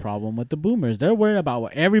own. That's the problem with the boomers. They're worried about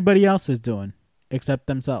what everybody else is doing, except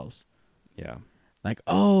themselves. Yeah. Like,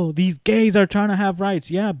 oh, these gays are trying to have rights.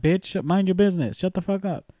 Yeah, bitch, mind your business. Shut the fuck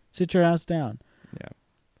up. Sit your ass down. Yeah.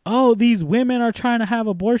 Oh, these women are trying to have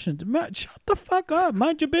abortions. Shut the fuck up.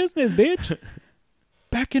 Mind your business, bitch.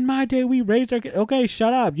 Back in my day, we raised our kids. Okay,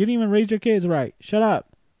 shut up. You didn't even raise your kids right. Shut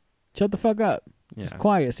up. Shut the fuck up. Yeah. Just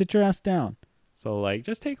quiet. Sit your ass down. So, like,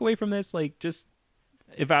 just take away from this, like, just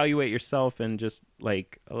evaluate yourself and just,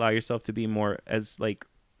 like, allow yourself to be more as, like,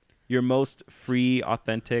 your most free,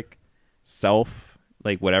 authentic self,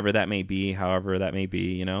 like, whatever that may be, however that may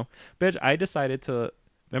be, you know? Bitch, I decided to,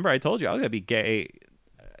 remember I told you I was going to be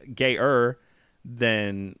gayer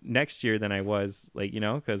than next year than I was, like, you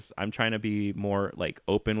know, because I'm trying to be more, like,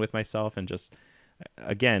 open with myself and just,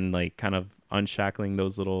 again, like, kind of unshackling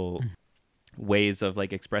those little ways of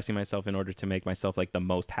like expressing myself in order to make myself like the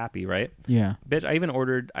most happy, right? Yeah. Bitch, I even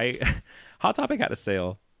ordered Hot Topic had a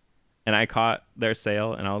sale and I caught their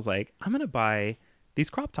sale and I was like, I'm gonna buy these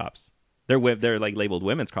crop tops. They're like labeled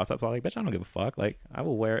women's crop tops. I'm like, bitch, I don't give a fuck. Like, I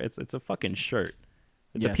will wear it. It's a fucking shirt.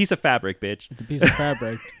 It's a piece of fabric, bitch. It's a piece of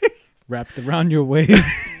fabric wrapped around your waist.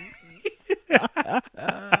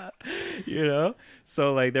 You know,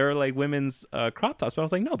 so like there were like women's crop tops, but I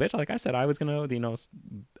was like, no, bitch, like I said, I was gonna, you know,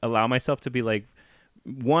 allow myself to be like,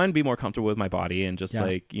 one, be more comfortable with my body and just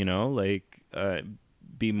like, you know, like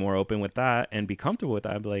be more open with that and be comfortable with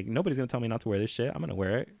that. I'd be like, nobody's gonna tell me not to wear this shit. I'm gonna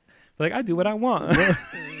wear it. But, like, I do what I want.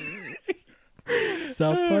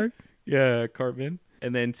 South Park. Yeah, Cartman.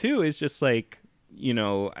 And then two is just like, you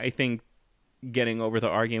know, I think getting over the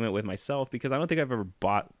argument with myself because I don't think I've ever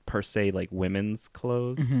bought per se like women's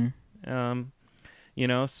clothes. You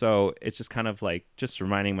know, so it's just kind of like just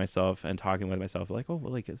reminding myself and talking with myself like, oh,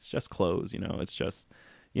 well, like it's just clothes, you know, it's just,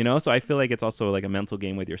 you know, so I feel like it's also like a mental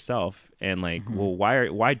game with yourself and like, well,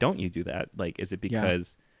 why don't you do that? Like, is it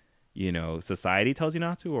because, you know, society tells you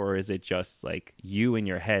not to, or is it just like you in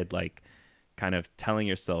your head, like kind of telling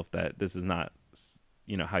yourself that this is not,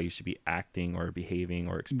 you know, how you should be acting or behaving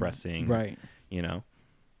or expressing, right? You know,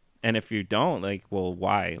 and if you don't, like, well,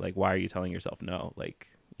 why? Like, why are you telling yourself no? Like,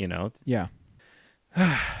 you know, yeah.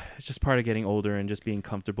 It's just part of getting older and just being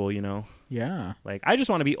comfortable, you know. Yeah. Like I just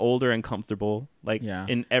want to be older and comfortable, like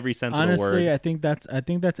in every sense of the word. Honestly, I think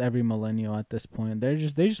that's every millennial at this point. They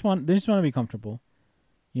just want to be comfortable.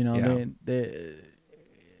 You know, they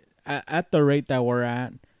at the rate that we're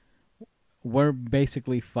at, we're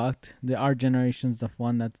basically fucked. Our generation's the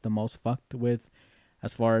one that's the most fucked with,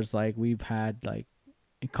 as far as like we've had like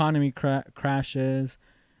economy crashes.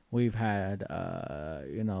 We've had,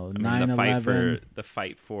 you know, 9/11. The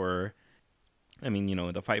fight for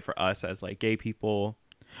us as like gay people.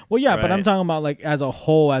 Well, yeah, right? But I'm talking about like as a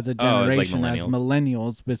whole, as a generation, as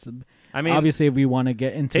millennials. I mean, obviously, if we want to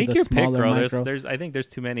get into the smaller micro, I think there's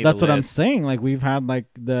too many. That's what I'm saying. Like we've had like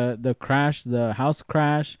the crash, the house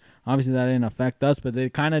crash. Obviously, that didn't affect us, but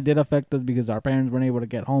it kind of did affect us because our parents weren't able to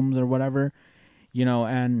get homes or whatever, you know,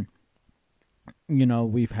 and. You know,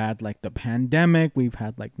 we've had like the pandemic, we've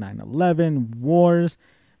had like 9/11, wars,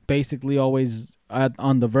 basically always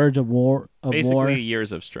on the verge of war.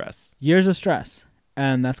 Years of stress.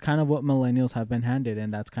 And that's kind of what millennials have been handed.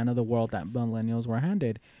 And that's kind of the world that millennials were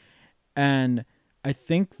handed. And I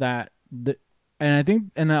think that I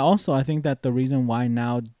think that the reason why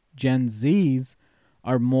now Gen Zs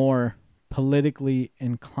are more politically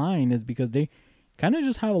inclined is because they kind of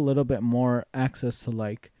just have a little bit more access to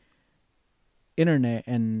like internet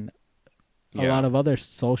and a lot of other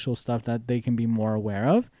social stuff that they can be more aware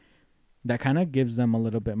of, that kind of gives them a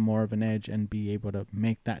little bit more of an edge and be able to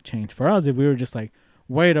make that change. For us, if we were just like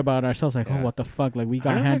worried about ourselves, like, oh, what the fuck, like we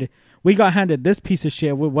got handed this piece of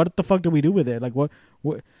shit, what the fuck do we do with it? Like what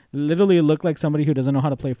literally it looked like somebody who doesn't know how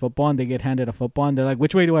to play football and they get handed a football and they're like,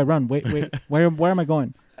 which way do I run? Wait, where am I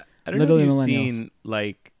going? I don't literally know if you've seen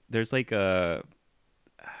like there's like a,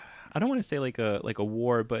 I don't want to say like a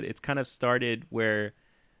war, but it's kind of started where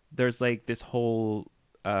there's like this whole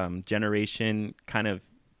generation kind of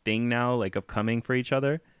thing now, like of coming for each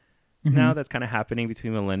other. Now that's kind of happening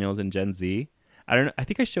between millennials and Gen Z. I don't know. I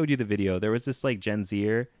think I showed you the video. There was this like Gen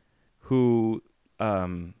Zer who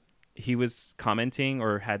he was commenting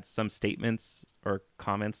or had some statements or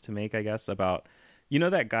comments to make, I guess, about, you know,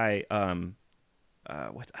 that guy, I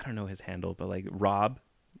don't know his handle, but like Rob.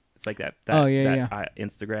 It's like that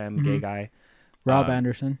Instagram gay guy. Rob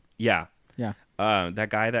Anderson. Yeah. Yeah. That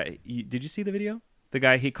guy did you see the video? The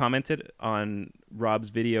guy, he commented on Rob's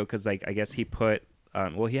video because like, I guess he put,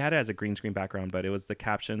 he had it as a green screen background, but it was the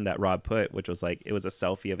caption that Rob put, which was like, it was a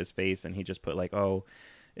selfie of his face. And he just put like, oh,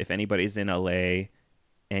 if anybody's in LA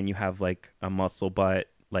and you have like a muscle butt,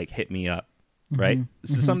 like hit me up. Right.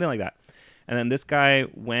 So something like that. And then this guy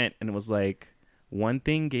went and was like, one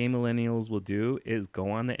thing gay millennials will do is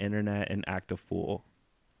go on the internet and act a fool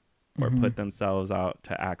or put themselves out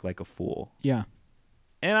to act like a fool. Yeah.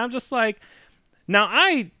 And I'm just like, now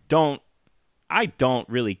I don't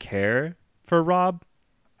really care for Rob.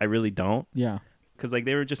 I really don't. Yeah. Because like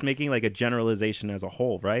they were just making like a generalization as a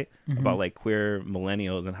whole, right? About like queer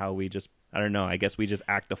millennials and how we just, I don't know, I guess we just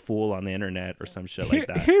act a fool on the internet or some shit like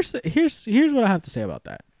that. Here's what I have to say about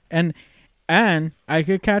that. And I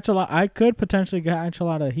could potentially catch a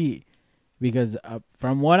lot of heat because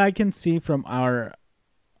from what I can see from our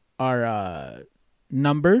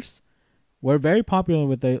numbers, we're very popular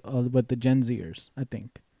with the Gen Zers, I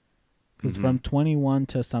think. Because from 21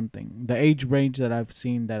 to something, the age range that I've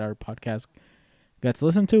seen that our podcast gets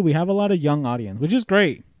listened to, we have a lot of young audience, which is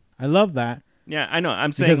great. I love that. Yeah, I know.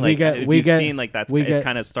 I'm saying like it's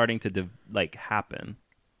kind of starting to happen.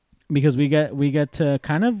 Because we get to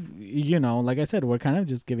kind of, you know, like I said, we're kind of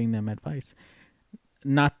just giving them advice.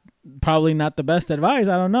 Probably not the best advice.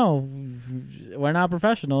 I don't know. We're not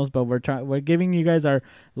professionals, but we're giving you guys our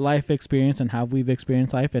life experience and how we've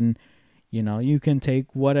experienced life. And, you know, you can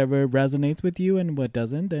take whatever resonates with you and what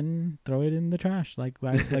doesn't, then throw it in the trash like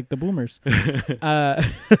the boomers.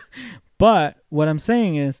 But what I'm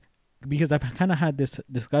saying is, because I've kind of had this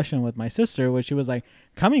discussion with my sister where she was like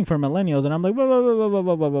coming for millennials and I'm like,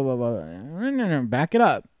 whoa, back it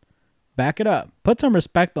up. Put some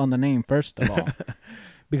respect on the name first of all.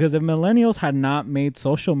 Because if millennials had not made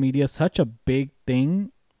social media such a big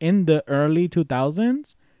thing in the early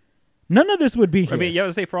 2000s, None of this would be here. I mean, yeah, I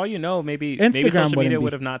would say for all you know, maybe Instagram social media wouldn't would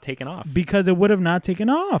be. have not taken off. Because it would have not taken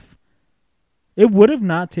off. It would have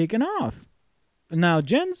not taken off. Now,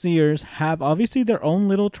 Gen Zers have obviously their own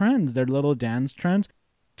little trends, their little dance trends.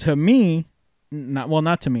 To me,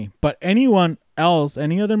 not to me, but anyone else,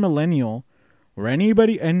 any other millennial, or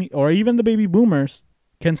anybody, or even the baby boomers,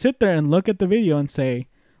 can sit there and look at the video and say,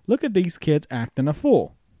 "Look at these kids acting a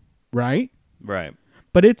fool," right? Right.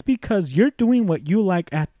 But it's because you're doing what you like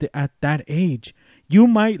at that age. You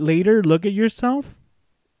might later look at yourself.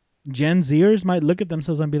 Gen Zers might look at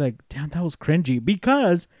themselves and be like, "Damn, that was cringy."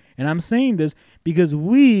 Because, and I'm saying this because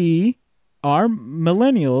we are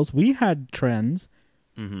millennials. We had trends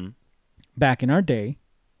back in our day,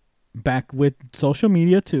 back with social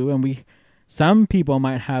media too, and some people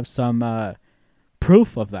might have some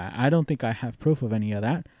proof of that. I don't think I have proof of any of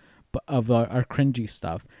that, but of our cringy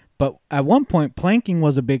stuff. But at one point, planking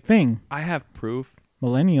was a big thing. I have proof.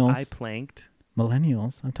 Millennials. I planked.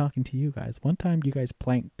 Millennials. I'm talking to you guys. One time you guys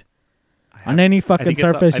planked. On any fucking it's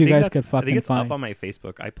up- surface I you think guys that's- could I fucking think it's find. up on my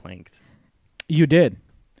Facebook. I planked. You did.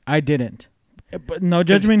 I didn't. But no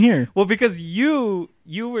judgment here. Well, because you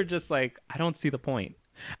were just like, I don't see the point.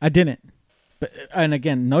 I didn't. But and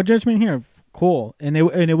again, no judgment here. Cool. And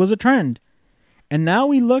it was a trend. And now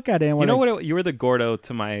we look at it and we're You know like, what? You were the Gordo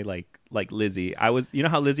to my like Lizzie. I was. You know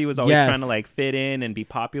how Lizzie was always Yes. trying to like fit in and be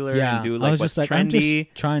popular yeah, and do I like was what's just like, trendy. I'm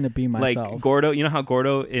just trying to be myself. Like Gordo, you know how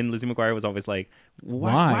Gordo in Lizzie McGuire was always like,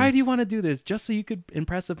 Why? why do you want to do this? Just so you could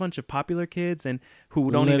impress a bunch of popular kids and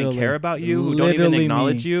who don't even Literally. care about you, who don't even Literally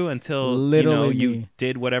acknowledge me. you until Literally you me.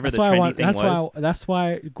 did whatever That's the why trendy thing was. That's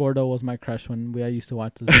why Gordo was my crush when I used to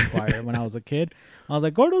watch the Choir when I was a kid. I was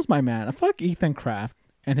like, Gordo's my man. Fuck Ethan Kraft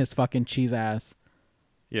and his fucking cheese ass.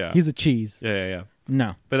 Yeah, He's a cheese. yeah.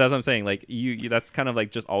 No. But that's what I'm saying. Like you that's kind of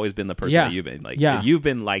like just always been the person Yeah. that you've been. Like Yeah. you've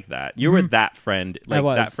been like that. You were that friend, like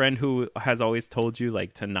was. that friend who has always told you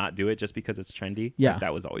like to not do it just because it's trendy. Yeah. Like,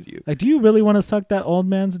 that was always you. Like, do you really want to suck that old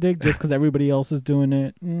man's dick just because everybody else is doing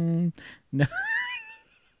it? No.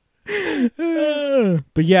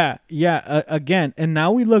 But yeah. Again, and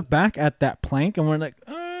now we look back at that plank and we're like,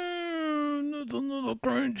 that's a little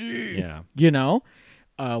cringy. Yeah. You know,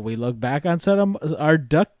 we look back on our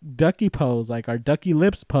ducky pose, like our ducky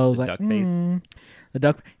lips pose, The like duck face. the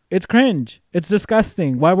duck. It's cringe. It's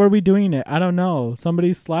disgusting. Why were we doing it? I don't know.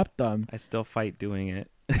 Somebody slapped them. I still fight doing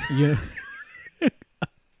it. You,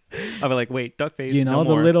 I'll be like, wait, duck face. you know, no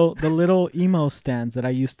more. the little emo stands that I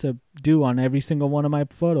used to do on every single one of my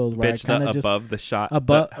photos, where Bitch, I kind the of just above the shot,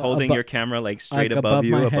 above- your camera like straight like above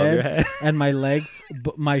you, my above your head, and my legs,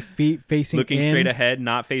 my feet facing looking in. straight ahead,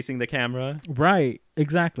 not facing the camera. Right,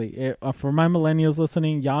 exactly. For my millennials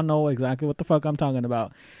listening, y'all know exactly what the fuck I'm talking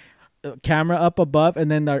about. Camera up above,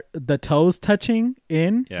 and then the toes touching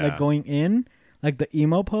in, Yeah. like going in, like the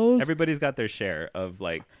emo pose. Everybody's got their share of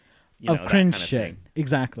like, of that cringe kind of shit. thing.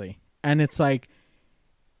 Exactly. And it's like,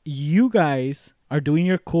 you guys are doing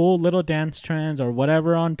your cool little dance trends or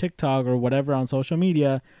whatever on TikTok or whatever on social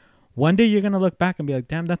media. One day you're going to look back and be like,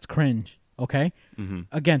 damn, that's cringe. Okay? Mm-hmm.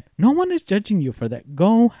 Again, no one is judging you for that.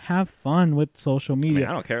 Go have fun with social I media. mean,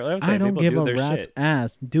 I don't care. I don't give a rat's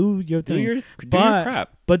ass. Do your Do thing. your But-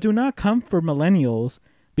 crap. But do not come for millennials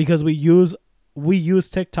because we use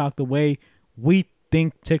TikTok the way we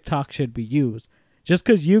think TikTok should be used. Just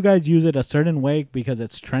because you guys use it a certain way because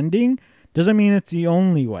it's trending doesn't mean it's the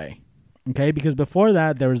only way. Okay? Because before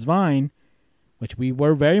that, there was Vine, which we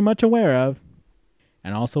were very much aware of.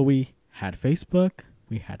 And also we had Facebook.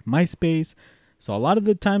 We had MySpace. So a lot of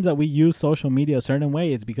the times that we use social media a certain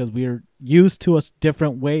way, it's because we're used to a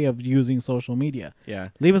different way of using social media. Yeah.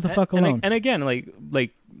 Leave us the fuck alone. And again, like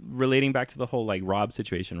relating back to the whole like Rob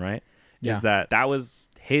situation, right? Yeah. Is that was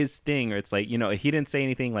his thing, or it's like, he didn't say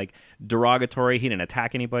anything like derogatory, he didn't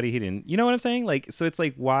attack anybody, he didn't, you know what I'm saying? Like, so it's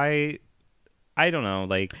like, why? I don't know,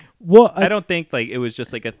 like, Well, I don't think like it was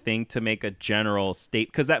just like a thing to make a general state,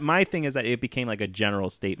 because that my thing is that it became like a general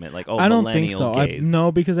statement, like, oh, I don't think so. millennial gays.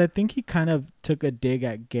 No, because I think he kind of took a dig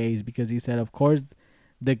at gays because he said, of course,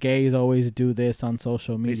 the gays always do this on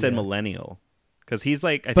social media. He said millennial, because he's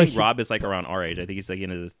like, I But think Rob is like around our age. I think he's like in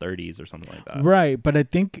his 30s or something like that. Right, but I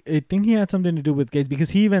think he had something to do with gays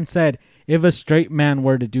because he even said if a straight man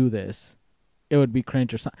were to do this, it would be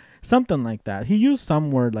cringe or something like that. He used some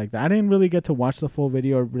word like that. I didn't really get to watch the full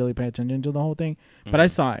video or really pay attention to the whole thing, but I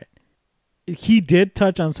saw it. He did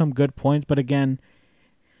touch on some good points, but again,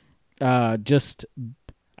 just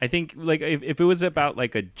I think like if it was about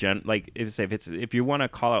like a if you want to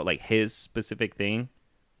call out like his specific thing,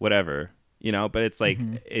 whatever, but it's like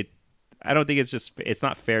I don't think it's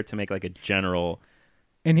not fair to make like a general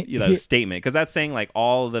and statement, because that's saying like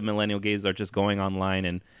all the millennial gays are just going online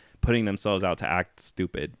and putting themselves out to act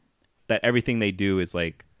stupid. That everything they do is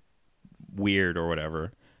like weird or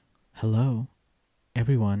whatever. Hello,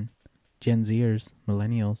 everyone, Gen Zers,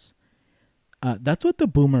 millennials. That's what the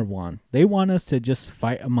boomer want. They want us to just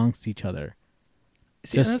fight amongst each other.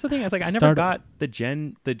 See, Just that's the thing. I was like, I never start- got the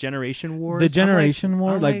generation wars. The generation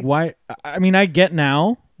war, I'm like why? I mean, I get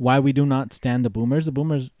now why we do not stand the boomers. The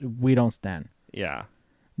boomers we don't stand. Yeah.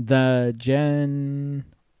 The Gen,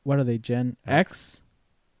 what are they? Gen X,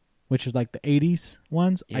 which is like the 80s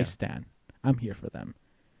ones. I Yeah. stand. I'm here for them.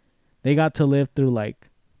 They got to live through like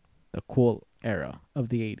the cool era of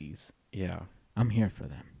the 80s. Yeah. I'm here for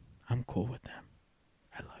them. I'm cool with them.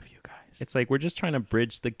 I love you guys. It's like we're just trying to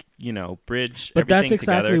bridge the, bridge. But that's everything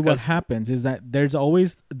exactly together, what 'cause- happens is that there's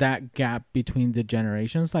always that gap between the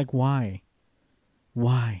generations. Like, why?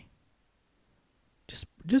 Why?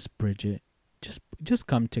 Just bridge it. Just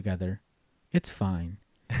come together. It's fine.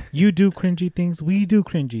 You do cringy things. We do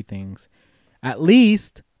cringy things. At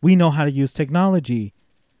least we know how to use technology.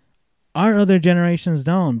 Our other generations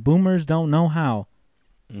don't. Boomers don't know how.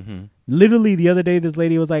 Mhm. Literally the other day, this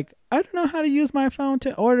lady was like, I don't know how to use my phone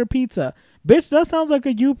to order pizza. Bitch, that sounds like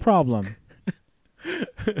a you problem.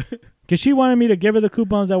 Because she wanted me to give her the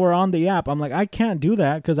coupons that were on the app. I'm like, I can't do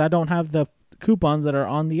that because I don't have the coupons that are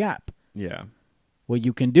on the app. Yeah. What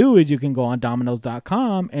you can do is you can go on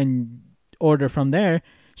Domino's.com and order from there.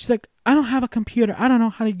 She's like, I don't have a computer. I don't know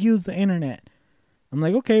how to use the internet. I'm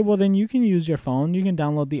like, okay, well then you can use your phone. You can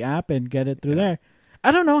download the app and get it through there.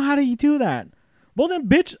 I don't know how to do that. Well then,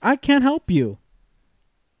 bitch, I can't help you.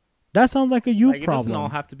 That sounds like a you Like, it problem. doesn't all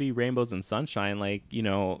have to be rainbows and sunshine. Like,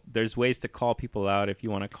 there's ways to call people out if you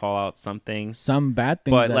want to call out something. Some bad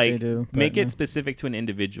things But that like, they do. make but it specific to an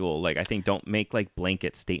individual. Like, I think don't make like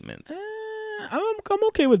blanket statements. I'm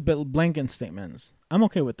okay with blanket statements. I'm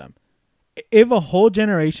okay with them. If a whole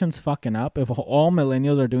generation's fucking up, if all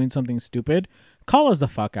millennials are doing something stupid, call us the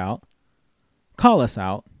fuck out. Call us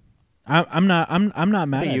out. I'm not I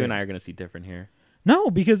mad think at you it. and I are gonna see different here.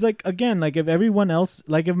 No, because like again, like if everyone else,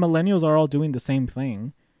 like if millennials are all doing the same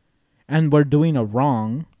thing, and we're doing a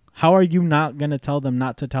wrong, how are you not gonna tell them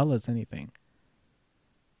not to tell us anything?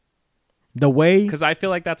 The way Because I feel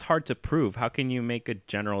like that's hard to prove. How can you make a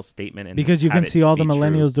general statement and because you have can it see all the be true?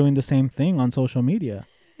 millennials doing the same thing on social media.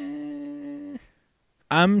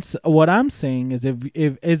 What I'm saying is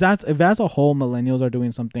if as a whole millennials are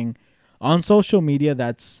doing something on social media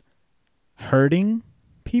that's hurting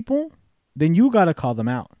people, then you got to call them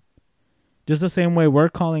out. Just the same way we're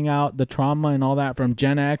calling out the trauma and all that from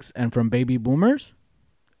Gen X and from baby boomers.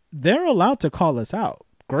 They're allowed to call us out.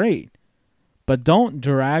 Great. But don't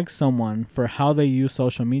drag someone for how they use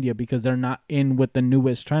social media because they're not in with the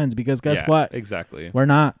newest trends. Because guess what? Exactly. We're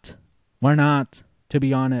not. We're not, to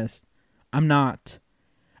be honest. I'm not.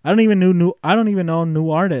 I don't even know new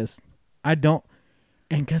artists. I don't.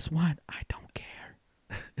 And guess what? I don't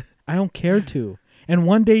care. I don't care to. And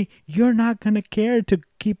one day you're not going to care to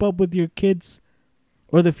keep up with your kids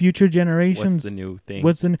or the future generations. What's the new thing?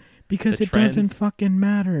 Because The it doesn't trends? fucking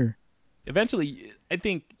matter. Eventually, I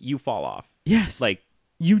think you fall off. Yes. Like,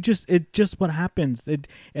 it just what happens. It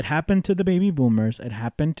happened to the baby boomers. It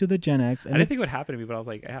happened to the Gen X. I And didn't think it would happen to me, but I was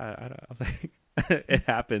like, I was like, it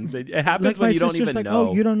happens. It happens like when my you don't sister's even like, know.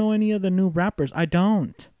 oh, you don't know any of the new rappers. I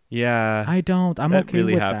don't. Yeah. I'm that okay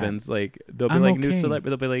really with happens. Like they'll be I'm like okay.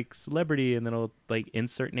 they'll be like celebrity, and then it'll like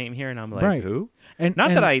insert name here, and I'm like, Right. who? that. Not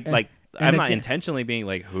that I'm not again- intentionally being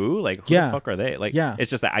like who, like who Yeah. the fuck are they? Like, Yeah. it's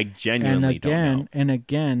just that I genuinely don't know.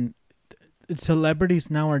 again, celebrities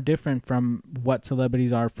now are different from what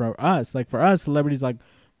celebrities are for us. Like for us, celebrities like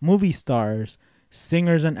movie stars,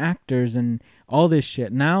 singers and actors and all this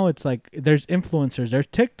shit. Now it's like there's influencers, there's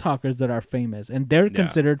TikTokers that are famous and they're Yeah.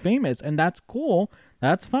 considered famous, and that's cool.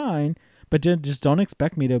 That's fine. But just don't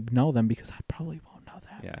expect me to know them because I probably won't know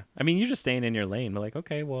that. Yeah, I mean, you're just staying in your lane. But like,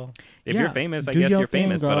 okay, well, if Yeah, you're famous, I do guess your you're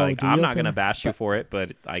famous. thing, But girl, like, do I'm your not gonna thing. bash you for it.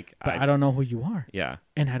 But like, But I don't know who you are. yeah,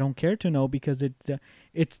 And I don't care to know because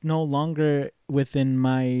it's no longer within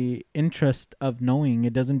my interest of knowing.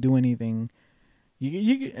 It doesn't do anything.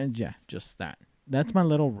 Yeah, just that. That's my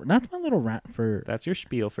little rant for. that's your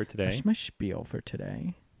spiel for today. That's my spiel for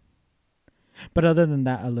today. But other than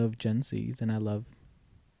that, I love Gen Zs and I love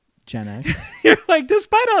Gen X You're like,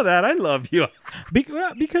 despite all that, I love you.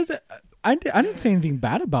 because I didn't say anything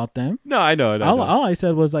bad about them. No, I know. All I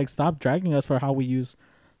said was like stop dragging us for how we use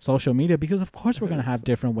social media because of course we're gonna have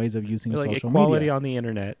different ways of using Like social equality media. on the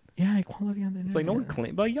internet. Yeah, equality on the internet. It's like no one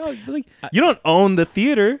claims, but y'all like you don't own the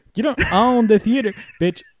theater. You don't own the theater,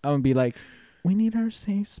 bitch. I'm gonna be like, we need our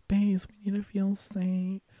safe space. We need to feel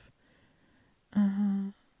safe.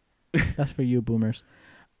 That's for you, boomers.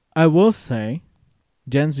 I will say,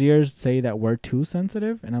 Gen Zers say that we're too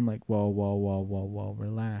sensitive, and I'm like, whoa,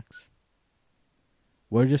 relax.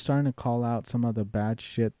 We're just starting to call out some of the bad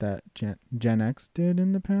shit that Gen X did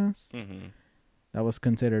in the past. Mm-hmm. That was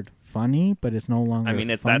considered funny, but it's no longer. I mean,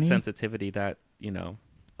 it's funny. that sensitivity that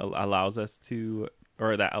allows us to,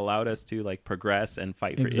 or that allowed us to like progress and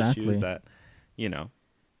fight for issues that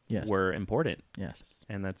yes. were important. Yes,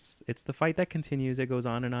 and it's the fight that continues. It goes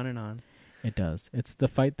on and on and on. It does. It's the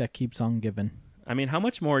fight that keeps on giving. I mean, how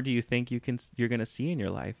much more do you think you're gonna see in your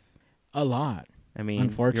life? A lot. I mean,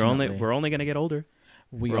 unfortunately, we're only gonna get older.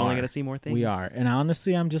 We're only gonna see more things. We are, and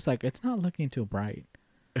honestly, I'm just like, it's not looking too bright.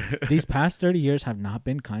 These past 30 years have not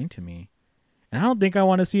been kind to me, and I don't think I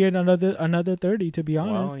want to see it another 30. To be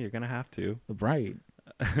honest, well, you're gonna have to. Right.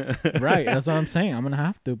 Right. That's what I'm saying. I'm gonna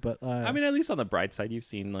have to, but I mean, at least on the bright side, you've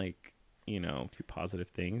seen like a few positive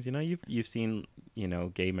things. You've seen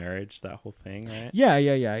gay marriage, that whole thing, right?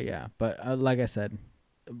 Yeah. But like I said,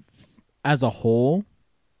 as a whole,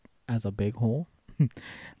 as a big whole,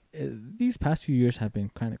 these past few years have been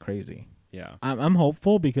kind of crazy. Yeah. I'm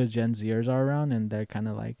hopeful because Gen Zers are around and they're kind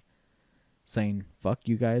of like saying, "Fuck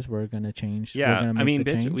you guys, we're gonna change." Yeah, we're gonna make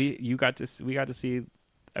the bitch, change. we got to see.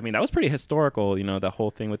 I mean, that was pretty historical, the whole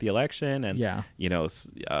thing with the election and Gen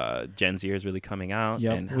Zers really coming out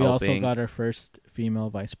and helping. We also got our first female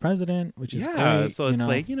vice president, which is great. So it's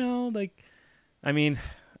I mean,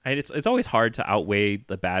 it's always hard to outweigh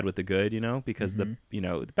the bad with the good, because the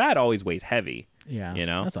bad always weighs heavy. Yeah,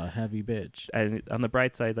 that's a heavy bitch. And on the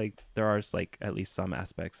bright side, like there are like at least some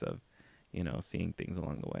aspects of, seeing things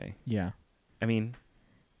along the way. Yeah, I mean,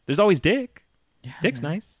 there's always Dick. Yeah, Dick's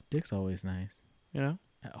nice. Dick's always nice.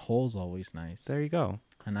 A hole's always nice. There you go.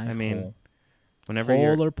 A nice hole. Whenever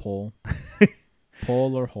hole or pole,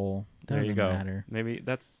 pole or hole. There you go. Matter. Maybe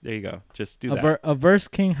there you go. Just do that. A verse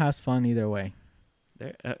king has fun either way.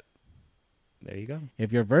 There you go.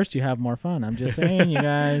 If you're versed, you have more fun. I'm just saying, you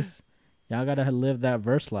guys, y'all gotta live that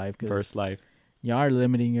verse life. Verse life. You are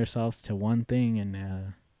limiting yourselves to one thing, and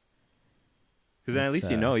because then at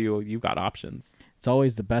least you've got options. It's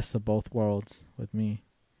always the best of both worlds with me.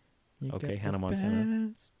 Okay, Hannah Montana.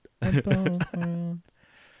 Best of both worlds.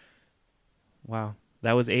 Wow,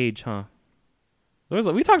 that was age, huh?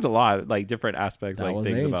 We talked a lot, like different aspects, that like was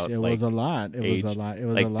things age. about. It like, was a lot. It age. was a lot. It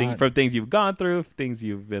was like a lot. from things you've gone through, things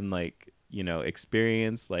you've been like,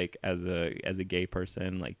 experienced, like as a gay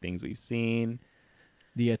person, like things we've seen.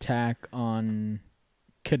 The attack on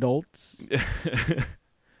kidults.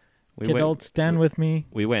 Kidults, stand with me.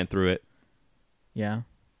 We went through it. Yeah,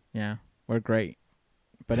 we're great.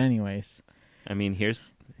 But anyways, I mean, here's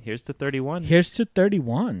to 31. Here's to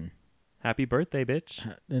 31. Happy birthday,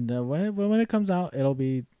 bitch! And when it comes out, it'll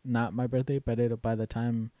be not my birthday, but it'll by the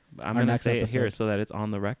time I'm gonna say it here so that it's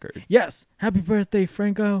on the record. Yes, happy birthday,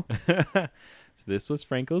 Franco! So this was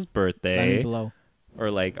Franco's birthday, Let me blow.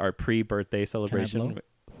 Or like our pre-birthday celebration. Can I blow?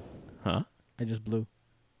 Huh? I just blew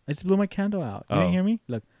my candle out. You didn't hear me?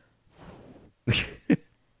 Look.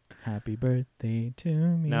 Happy birthday to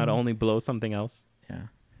me. Now to only blow something else. Yeah.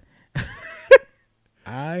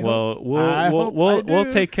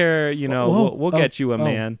 We'll take care. We'll get you a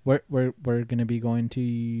man. We're gonna be going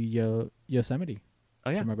to Yosemite. Oh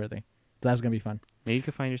yeah, for my birthday. That's gonna be fun. Maybe you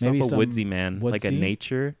could find yourself a woodsy man, like a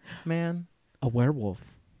nature man. A werewolf.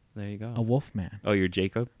 There you go. A wolf man. Oh, you're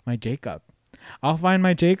Jacob. My Jacob. I'll find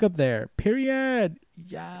my Jacob there. Period.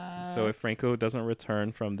 Yeah. So if Franco doesn't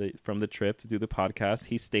return from the trip to do the podcast,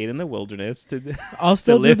 he stayed in the wilderness to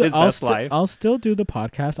live his best life. I'll still do the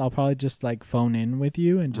podcast. I'll probably just like phone in with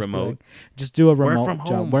you and just remote. Just do a remote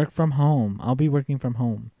job. Work from home. I'll be working from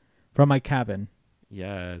home, from my cabin.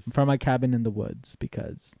 Yes. From my cabin in the woods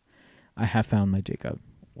because I have found my Jacob.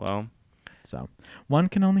 Well, so one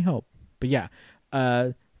can only hope. But yeah,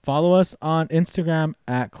 follow us on Instagram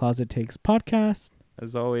at Closet Takes Podcast.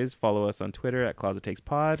 As always, follow us on Twitter at Closet Takes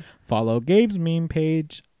Pod. Follow Gabe's meme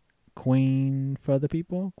page, Queens for the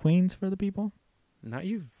People. Not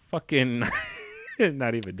you fucking,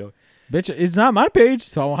 not even know. Bitch, it's not my page,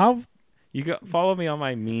 so how? You can follow me on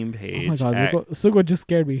my meme page. Oh my God, Sugo just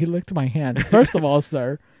scared me. He licked my hand. First of all,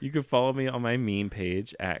 sir. You can follow me on my meme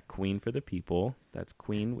page at Queen for the People. That's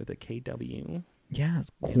Queen with a KW. Yes,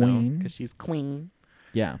 Queen. Because she's queen.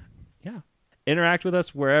 Yeah. Yeah. Interact with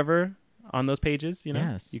us wherever on those pages,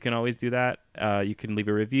 Yes. You can always do that. You can leave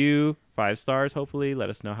a review, 5 stars, hopefully. Let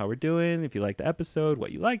us know how we're doing. If you liked the episode,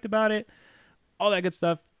 what you liked about it, all that good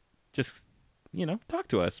stuff. Just, talk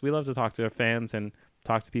to us. We love to talk to our fans and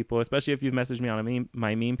talk to people, especially if you've messaged me on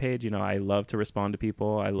my meme page. I love to respond to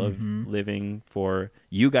people. I love living for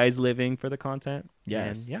you guys, living for the content.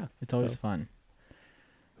 Yes. And yeah. It's always fun.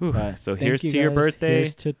 Whew. But So thank here's you to your guys. birthday.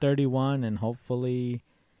 Here's to 31, and hopefully,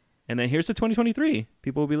 And then here's to 2023.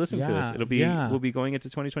 People will be listening to this. Yeah, It'll be yeah. we'll be going into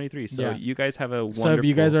 2023. So Yeah. you guys have a wonderful. so if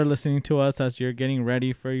you guys are listening to us as you're getting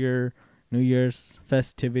ready for your New Year's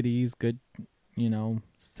festivities, good,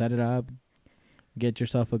 set it up, get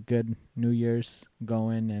yourself a good New Year's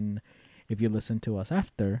going, and if you listen to us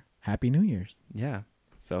after, Happy New Year's. Yeah.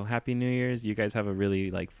 So happy New Year's. You guys have a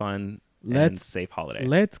really fun and Let's safe holiday.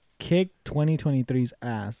 let's kick 2023's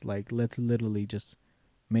ass. Let's literally just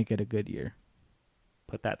make it a good year.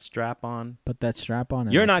 Put that strap on. Put that strap on.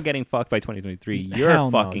 And You're let's- not getting fucked by 2023. You're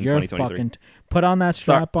Hell no, fucking you're 2023. fucking put on that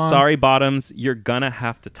strap on. Sorry, bottoms. You're gonna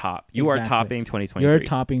have to top. You are Exactly. topping 2023. You're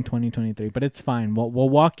topping 2023, but it's fine. We'll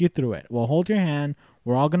walk you through it. We'll hold your hand.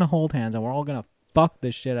 We're all gonna hold hands, and we're all gonna fuck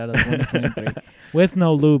this shit out of 2023 with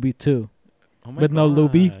no lubie too. Oh my With no God.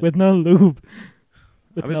 lubie. With no lube.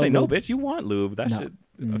 With I would say no, lube. bitch. You want lube? That No. shit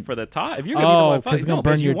Mm. for the top. If you're gonna be the one 'cause it's fucking, gonna no,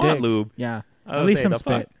 burn bitch, your you want dick. lube. Yeah. I At would least say some the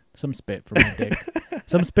fuck. spit. Some spit for my dick.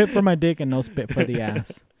 Some spit for my dick and no spit for the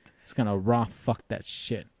ass. It's gonna raw fuck that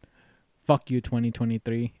shit. Fuck you,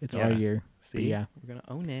 2023. It's our Yeah. year. See, yeah. we're gonna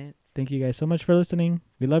own it. Thank you guys so much for listening.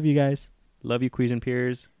 We love you guys. Love you, Queesian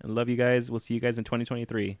peers, and love you guys. We'll see you guys in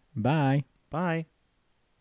 2023. Bye. Bye.